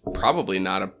is probably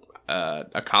not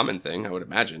a common thing, I would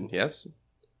imagine. Yes.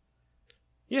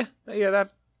 Yeah,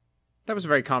 that was a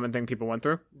very common thing people went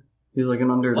through. He's like an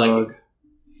underdog.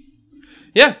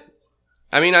 Yeah,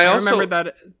 I mean, I also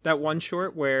remember that one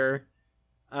short where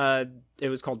it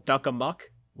was called Duck Amuck,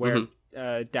 where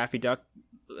Daffy Duck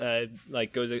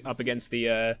goes up against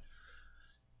the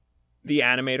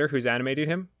animator who's animated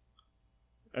him,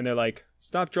 and they're like,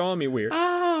 stop drawing me weird.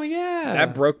 Oh yeah,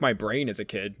 that broke my brain as a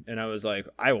kid, and I was like,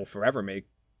 I will forever make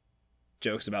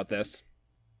jokes about this,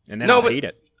 and then I'll hate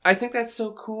it. I think that's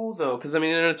so cool though, because I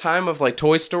mean, in a time of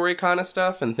Toy Story kind of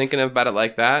stuff and thinking about it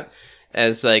like that,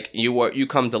 as you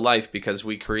come to life because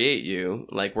we create you,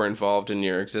 we're involved in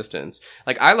your existence.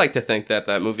 I like to think that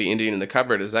movie Indian in the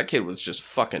Cupboard is that kid was just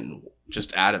fucking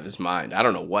just out of his mind. I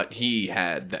don't know what he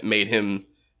had that made him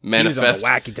manifest. He was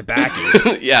on the wacky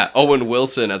tobacco. Yeah, Owen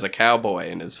Wilson as a cowboy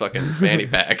in his fucking fanny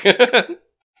pack.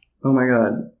 Oh my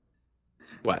god.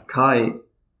 What? Kai,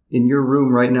 in your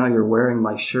room right now, you're wearing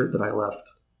my shirt that I left.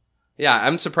 Yeah,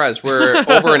 I'm surprised. We're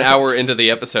over an hour into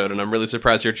the episode, and I'm really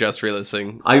surprised you're just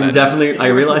realizing. I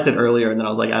realized it earlier, and then I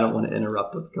was like, I don't want to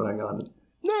interrupt what's going on.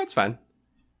 No, it's fine.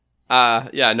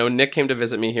 Nick came to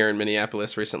visit me here in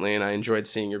Minneapolis recently, and I enjoyed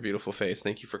seeing your beautiful face.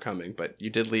 Thank you for coming. But you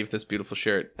did leave this beautiful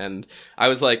shirt, and I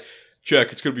was like,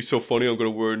 Jack, it's gonna be so funny. I'm gonna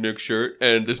wear a Nick shirt,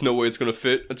 and there's no way it's gonna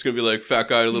fit. It's gonna be like fat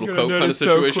guy in a little coat kind of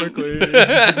situation.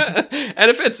 And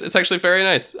it fits. It's actually very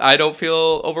nice. I don't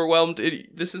feel overwhelmed.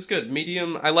 This is good.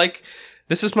 Medium. I like.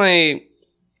 This is my.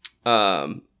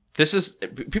 This is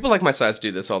people like my size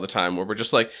do this all the time, where we're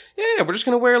just like, yeah, we're just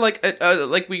gonna wear like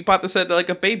we bought this at like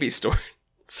a baby store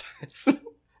size.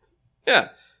 Yeah,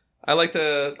 I like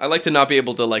to not be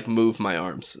able to like move my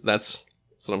arms. That's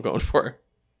what I'm going for.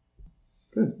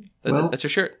 Good. Well, that's your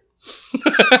shirt.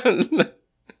 Hey,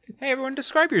 everyone,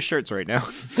 describe your shirts right now.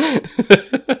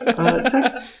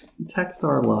 text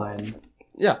our line.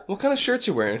 Yeah, what kind of shirts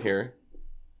you wearing here?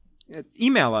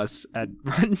 Email us at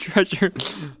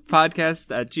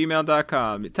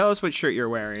runtreasurepodcast@gmail.com. Tell us what shirt you're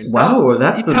wearing. Wow,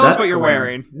 tell us what you're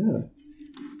wearing. Yeah.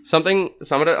 So I'm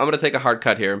gonna take a hard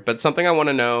cut here, but something I want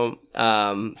to know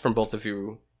from both of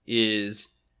you is,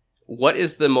 what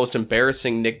is the most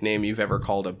embarrassing nickname you've ever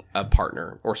called a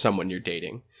partner or someone you're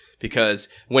dating? Because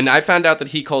when I found out that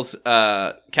he calls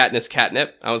Katniss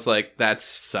catnip, I was like, that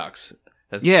sucks.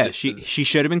 She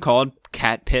should have been called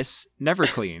Cat Piss Never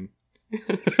Clean.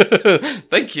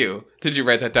 Thank you. Did you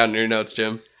write that down in your notes,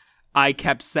 Jim? I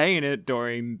kept saying it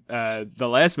during the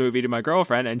last movie to my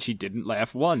girlfriend, and she didn't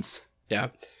laugh once. Yeah.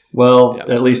 Well,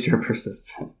 at least you're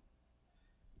persistent.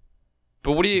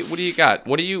 But what do you got?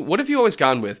 What have you always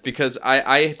gone with? Because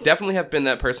I definitely have been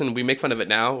that person. We make fun of it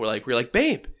now. We're like,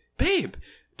 babe.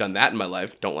 Done that in my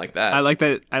life. Don't like that. I like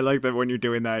that when you're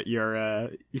doing that, you're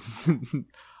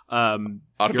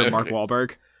Mark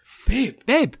Wahlberg. Babe.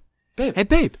 Hey,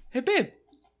 babe.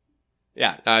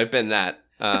 Yeah, I've been that.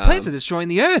 The plants are destroying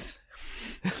the earth.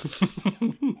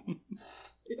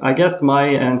 I guess my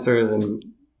answer is in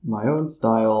my own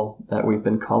style that we've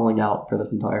been calling out for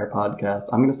this entire podcast.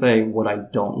 I'm going to say what I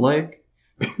don't like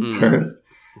first.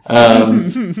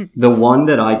 The one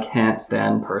that I can't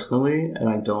stand personally, and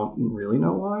I don't really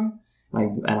know why,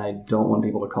 and I don't want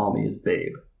people to call me, is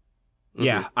babe.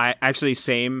 Yeah, I actually,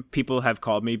 same. People have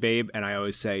called me babe, and I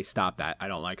always say, stop that. I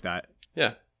don't like that.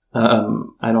 Yeah.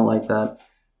 I don't like that.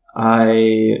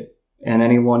 And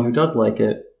anyone who does like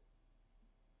it,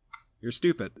 you're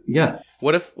stupid. Yeah.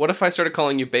 What if I started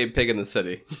calling you Babe Pig in the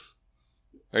City?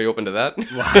 Are you open to that?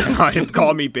 Why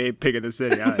call me Babe Pig in the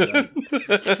City?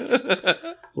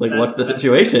 Like, what's the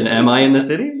situation? Am I in the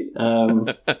city?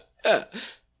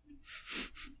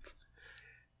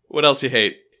 What else you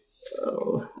hate?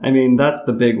 I mean, that's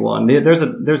the big one. There's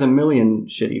a million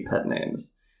shitty pet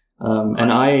names,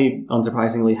 and I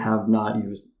unsurprisingly have not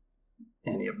used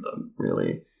any of them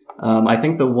really. I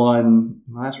think my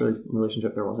last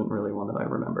relationship, there wasn't really one that I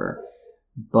remember,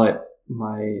 but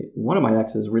one of my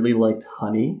exes really liked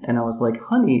Honey, and I was like,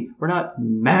 Honey, we're not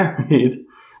married.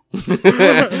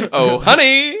 Oh,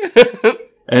 honey.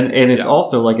 and it's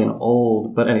also like an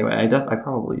old, but anyway, I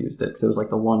probably used it because it was like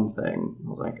the one thing. I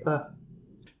was like,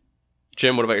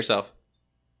 Jim, what about yourself?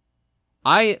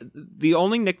 The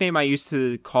only nickname I used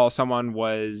to call someone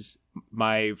was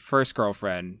my first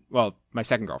girlfriend. Well, my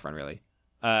second girlfriend, really.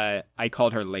 I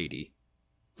called her Lady.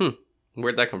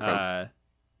 Where'd that come from?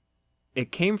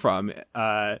 It came from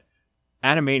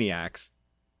Animaniacs.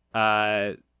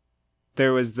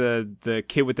 There was the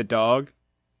kid with the dog,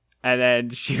 and then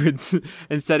she would,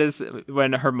 instead of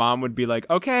when her mom would be like,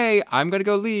 okay, I'm gonna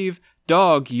go leave,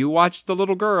 dog, you watch the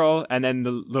little girl, and then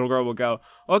the little girl would go,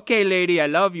 okay, lady, I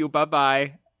love you,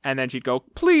 bye-bye, and then she'd go,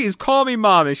 please call me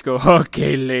mom, and she'd go,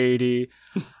 okay, lady.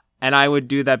 And I would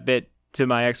do that bit to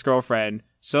my ex-girlfriend,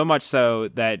 so much so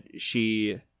that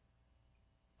she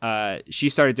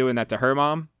started doing that to her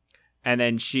mom, and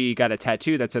then she got a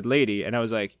tattoo that said lady, and I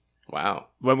was like, wow.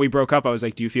 When we broke up, I was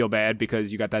like, do you feel bad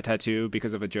because you got that tattoo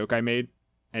because of a joke I made?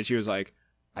 And she was like,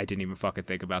 I didn't even fucking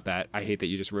think about that. I hate that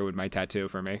you just ruined my tattoo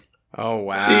for me. Oh,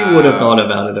 wow. She would have thought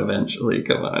about it eventually.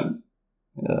 Come on.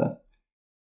 Yeah.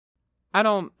 I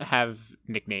don't have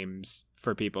nicknames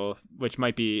for people, which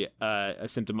might be a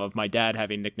symptom of my dad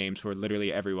having nicknames for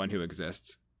literally everyone who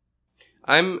exists.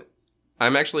 I'm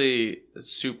actually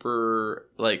super,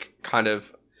 like, kind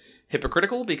of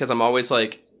hypocritical because I'm always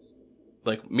like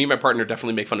me and my partner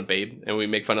definitely make fun of Babe, and we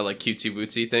make fun of like cutesy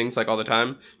wootsy things like all the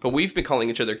time. But we've been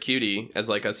calling each other Cutie as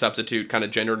like a substitute kind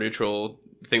of gender neutral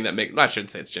thing that I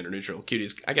shouldn't say it's gender neutral.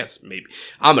 Cutie's, I guess maybe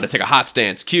I'm gonna take a hot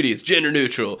stance. Cutie is gender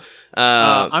neutral.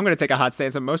 I'm gonna take a hot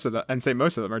stance on most of them and say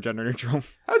most of them are gender neutral.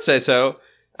 I would say so.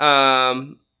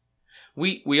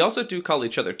 We also do call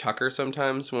each other Tucker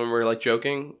sometimes when we're like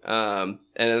joking. And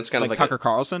it's kind of like Tucker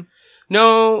Carlson.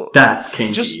 No, that's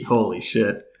kinky. Holy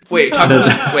shit. Wait,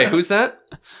 wait, who's that?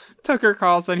 Tucker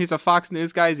Carlson. He's a Fox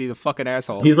News guy. He's a fucking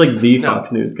asshole. He's like the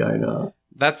Fox News guy now.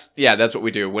 That's what we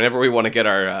do. Whenever we want to get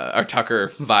our Tucker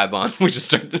vibe on, we just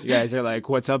start. You guys are like,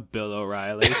 "What's up, Bill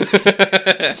O'Reilly?"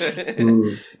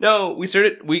 No,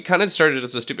 we kind of started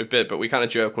as a stupid bit, but we kind of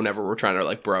joke whenever we're trying to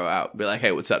like bro out, be like,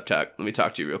 "Hey, what's up, Tuck? Let me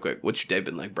talk to you real quick. What's your day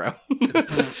been like, bro?"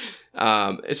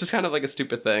 It's just kind of like a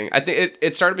stupid thing. I think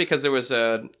it started because there was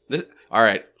all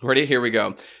right, ready? Here we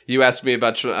go. You asked me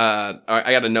about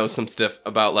I got to know some stuff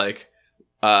about like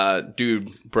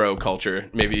dude bro culture.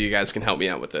 Maybe you guys can help me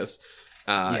out with this.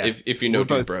 If you know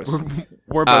dude bros.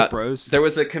 We're both bros. There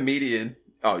was a comedian.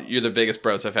 Oh, you're the biggest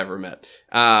bros I've ever met.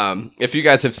 If you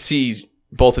guys have seen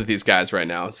both of these guys right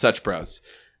now, such bros.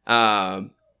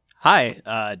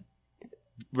 Hi.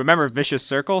 Remember Vicious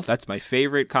Circle? That's my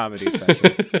favorite comedy special.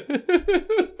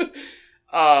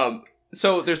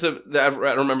 So there's I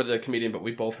don't remember the comedian, but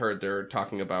we both heard they're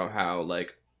talking about how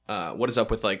like what is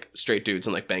up with like straight dudes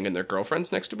and like banging their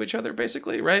girlfriends next to each other,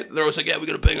 basically, right? They're always like, yeah, we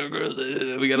gotta bang our girls.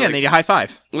 We gotta, and they high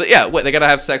five. Yeah, they gotta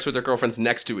have sex with their girlfriends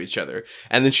next to each other,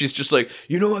 and then she's just like,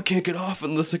 you know, I can't get off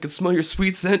unless I can smell your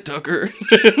sweet scent, Tucker.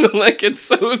 Like, it's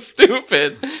so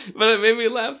stupid, but it made me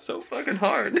laugh so fucking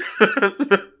hard.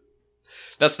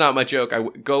 That's not my joke.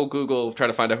 Go Google, try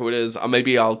to find out who it is.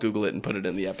 Maybe I'll Google it and put it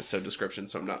in the episode description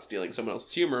so I'm not stealing someone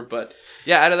else's humor. But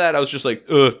yeah, out of that, I was just like,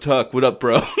 Tuck, what up,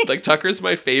 bro? Like, Tucker's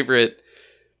my favorite.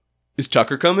 Is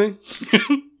Tucker coming?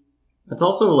 It's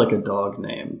also like a dog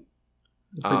name.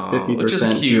 It's like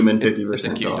 50% human,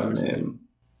 50% dog name.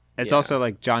 It's also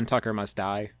like John Tucker Must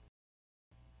Die.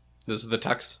 Those are the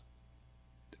Tucks?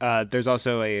 There's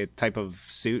also a type of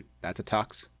suit. That's a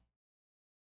tux.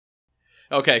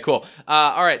 Okay, cool.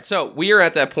 All right, so we are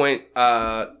at that point.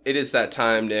 It is that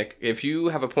time, Nick. If you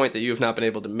have a point that you have not been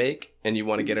able to make and you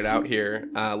want to get it out here,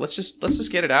 let's just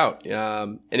get it out.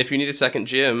 And if you need a second,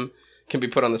 Jim can be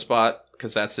put on the spot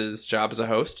because that's his job as a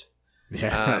host.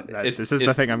 Yeah, this is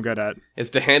the thing I'm good at. Is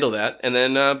to handle that and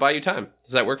then buy you time.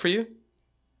 Does that work for you?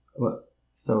 What?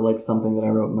 So like something that I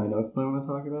wrote in my notes that I want to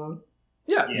talk about?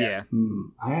 Yeah.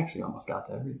 I actually almost got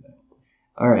to everything.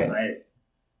 All right.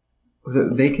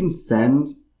 They can send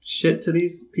shit to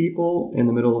these people in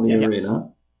the middle of the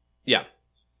arena. Yeah.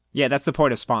 Yeah, that's the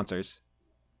point of sponsors.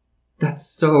 That's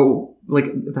so, like,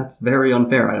 that's very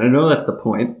unfair. I know that's the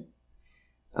point.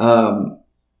 But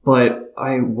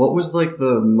what was, like,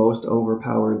 the most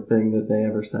overpowered thing that they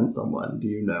ever sent someone? Do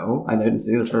you know? I didn't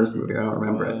see the first movie. I don't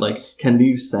remember it. Like, can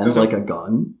you send, like, a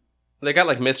gun? They got,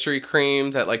 like, mystery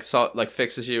cream that, like,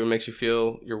 fixes you and makes you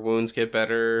feel your wounds get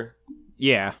better.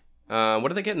 Yeah. What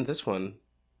did they get in this one?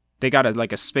 They got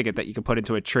a spigot that you can put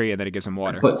into a tree and then it gives them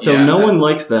water. But so no one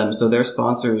likes them, so their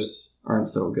sponsors aren't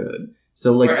so good.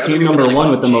 So like team number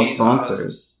one with the most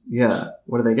sponsors. Yeah.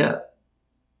 What do they get?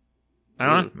 I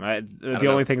don't know. The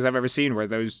only things I've ever seen were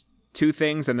those two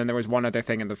things, and then there was one other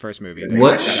thing in the first movie.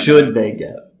 What should they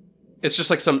get? It's just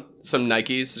like some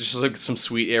Nikes. It's just like some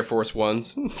sweet Air Force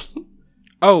Ones.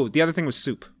 Oh, the other thing was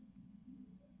soup.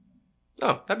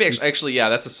 Oh, that'd be actually, yeah,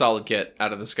 that's a solid get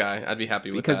out of this guy. I'd be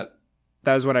happy with that.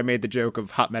 That was when I made the joke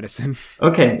of hot medicine.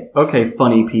 Okay,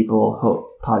 funny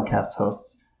people, podcast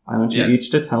hosts. I want you each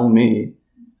to tell me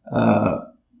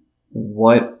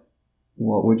what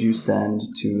would you send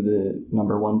to the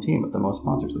number one team with the most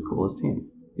sponsors, the coolest team?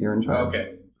 You're in charge.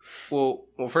 Okay. Well,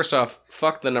 first off,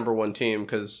 fuck the number one team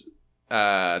because,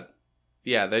 they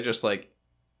just like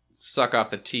suck off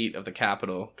the teat of the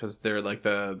capital because they're like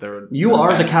they're. You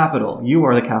are the capital. You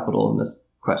are the capital in this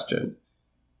question.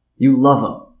 You love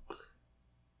them.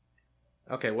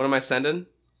 Okay, what am I sending?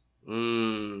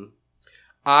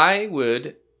 I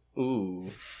would.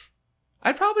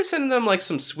 I'd probably send them like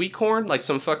some sweet corn, like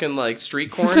some fucking like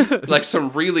street corn, like some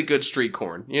really good street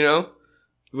corn. You know,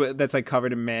 that's like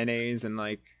covered in mayonnaise and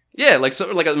like. Yeah, like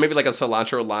maybe like a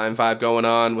cilantro lime vibe going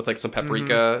on with like some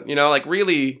paprika. Mm-hmm. You know, like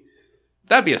really.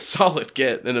 That'd be a solid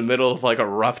get in the middle of like a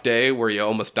rough day where you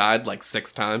almost died like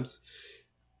 6 times.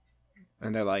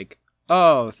 And they're like,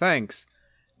 "Oh, thanks.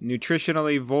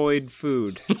 Nutritionally void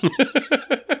food."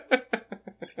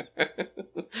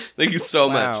 Thank you so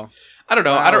much. I don't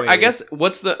know. I guess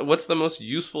what's the most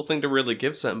useful thing to really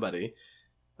give somebody?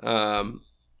 I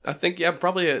think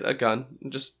probably a gun.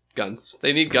 Just guns.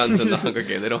 They need guns in the Hunger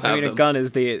Game. They don't have them. A gun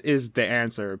is the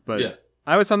answer, but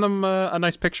I would send them a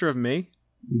nice picture of me.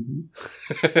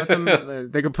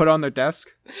 Mm-hmm. They could put on their desk,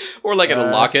 or like in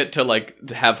a locket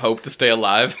to have hope to stay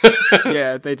alive.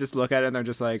 Yeah, they just look at it and they're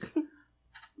just like,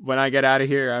 when I get out of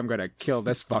here, I'm gonna kill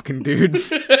this fucking dude.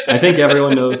 I think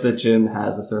everyone knows that Jim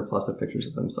has a surplus of pictures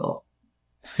of himself.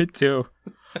 Me too.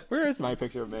 Where is my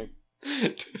picture of me?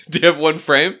 Do you have one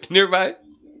framed nearby?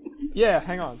 Yeah,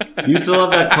 hang on. Do you still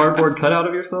have that cardboard cutout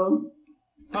of yourself?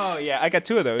 Oh yeah, I got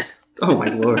 2 of those. Oh my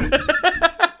lord.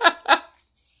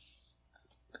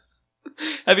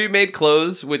 Have you made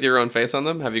clothes with your own face on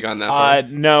them? Have you gotten that far?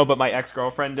 No, but my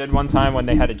ex-girlfriend did one time when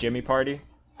they had a Jimmy party.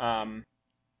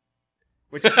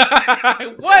 Which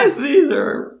What? These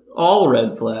are all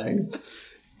red flags.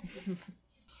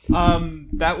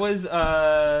 that was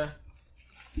that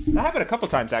happened a couple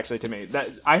times actually to me. That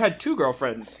I had two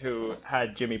girlfriends who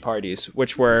had Jimmy parties,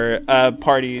 which were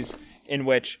parties in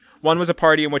which one was a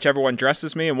party in which everyone dressed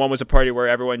as me, and one was a party where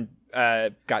everyone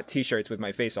got T-shirts with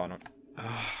my face on them.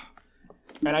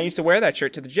 And I used to wear that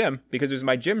shirt to the gym because it was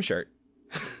my gym shirt.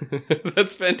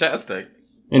 That's fantastic.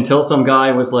 Until some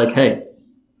guy was like, hey,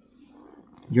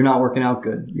 you're not working out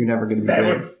good. You're never going to be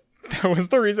good. That was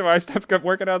the reason why I stopped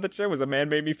working out at the gym. Was a man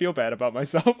made me feel bad about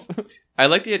myself. I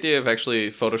like the idea of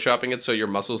actually photoshopping it so your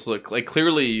muscles look like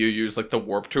clearly you use like the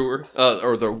warp tool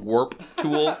or the warp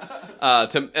tool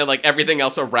and like everything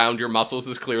else around your muscles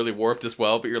is clearly warped as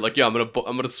well. But you're like, yeah, I'm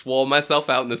gonna swole myself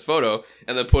out in this photo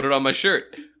and then put it on my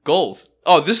shirt. Goals.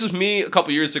 Oh, this is me a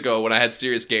couple years ago when I had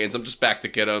serious gains. I'm just back to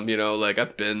get them. You know, like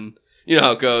I've been. You know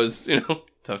how it goes. You know,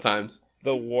 tough times.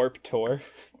 The warp tour.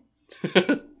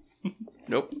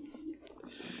 Nope.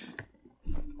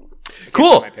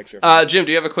 Cool. Jim,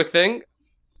 do you have a quick thing?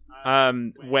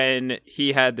 When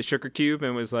he had the sugar cube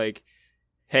and was like,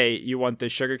 hey, you want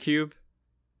this sugar cube?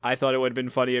 I thought it would have been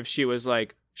funny if she was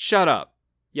like, shut up.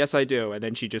 Yes, I do. And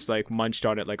then she just like munched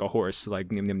on it like a horse.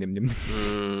 Like, nim, nim, nim,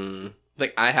 nim.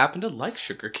 Like, I happen to like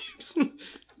sugar cubes.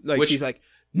 Like, she's like,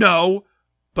 no,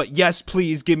 but yes,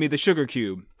 please give me the sugar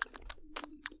cube.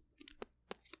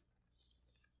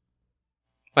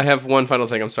 I have one final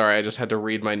thing. I'm sorry. I just had to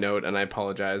read my note and I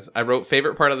apologize. I wrote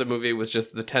favorite part of the movie was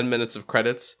just the 10 minutes of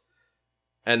credits.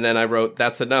 And then I wrote,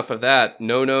 that's enough of that.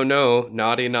 No, no, no.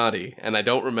 Naughty, naughty. And I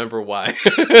don't remember why.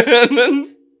 And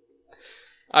then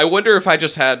I wonder if I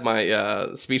just had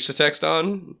my speech to text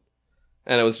on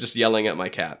and I was just yelling at my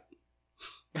cat.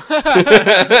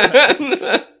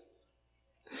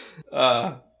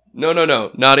 No, no,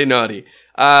 no. Naughty, naughty.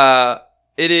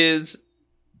 It is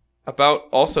about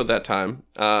also that time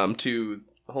to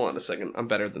hold on a second. I'm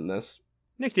better than this.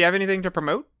 Nick, do you have anything to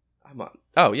promote? I'm on.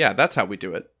 Oh yeah, that's how we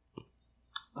do it.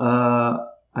 I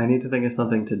need to think of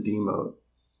something to demote.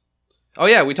 Oh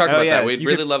yeah, we talked about yeah. that. We'd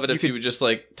really love it if you would just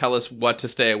like tell us what to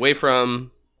stay away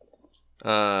from.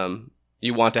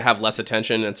 You want to have less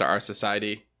attention into our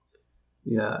society.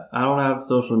 Yeah, I don't have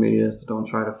social media, so don't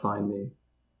try to find me.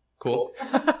 Cool.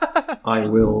 I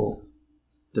will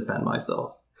defend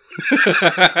myself.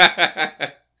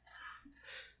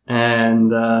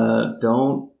 And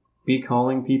don't be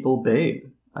calling people babe,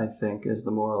 I think, is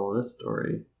the moral of this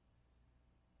story.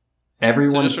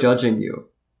 Everyone's judging you.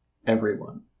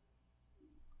 Everyone.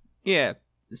 Yeah,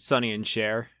 Sonny and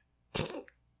Cher.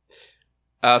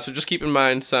 So just keep in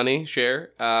mind, Sonny,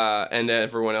 Cher, and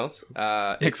everyone else.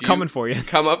 Nick's coming for you.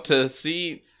 Come up to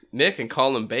see Nick and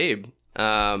call him babe.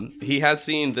 He has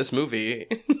seen this movie,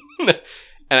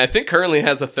 and I think currently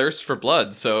has a thirst for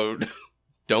blood. So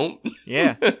don't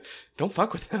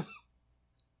fuck with him.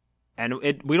 And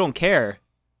we don't care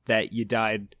that you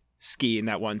died skiing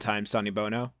that one time, Sonny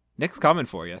Bono. Nick's coming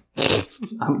for you.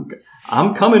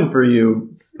 I'm coming for you,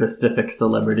 specific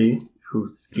celebrity who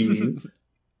skis.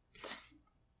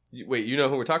 Wait, you know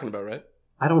who we're talking about, right?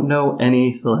 I don't know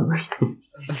any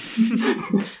celebrities.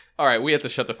 All right, we have to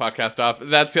shut the podcast off.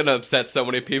 That's going to upset so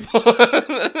many people.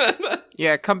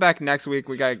 Yeah, come back next week.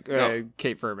 We got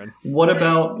Kate Furman. What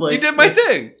about, like... You did my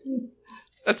thing!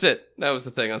 That's it. That was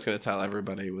the thing I was going to tell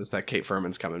everybody, was that Kate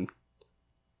Furman's coming.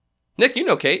 Nick, you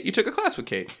know Kate. You took a class with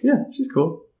Kate. Yeah, she's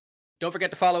cool. Don't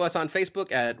forget to follow us on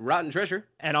Facebook at Rotten Treasure.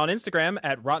 And on Instagram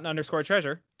at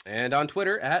Rotten_Treasure. And on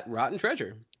Twitter at Rotten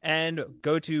Treasure. And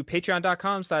go to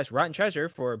patreon.com/Rotten Treasure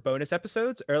for bonus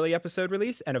episodes, early episode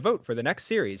release, and a vote for the next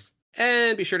series.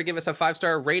 And be sure to give us a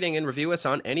 5-star rating and review us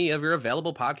on any of your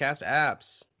available podcast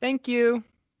apps. Thank you.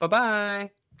 Bye-bye.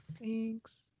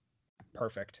 Thanks.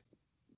 Perfect.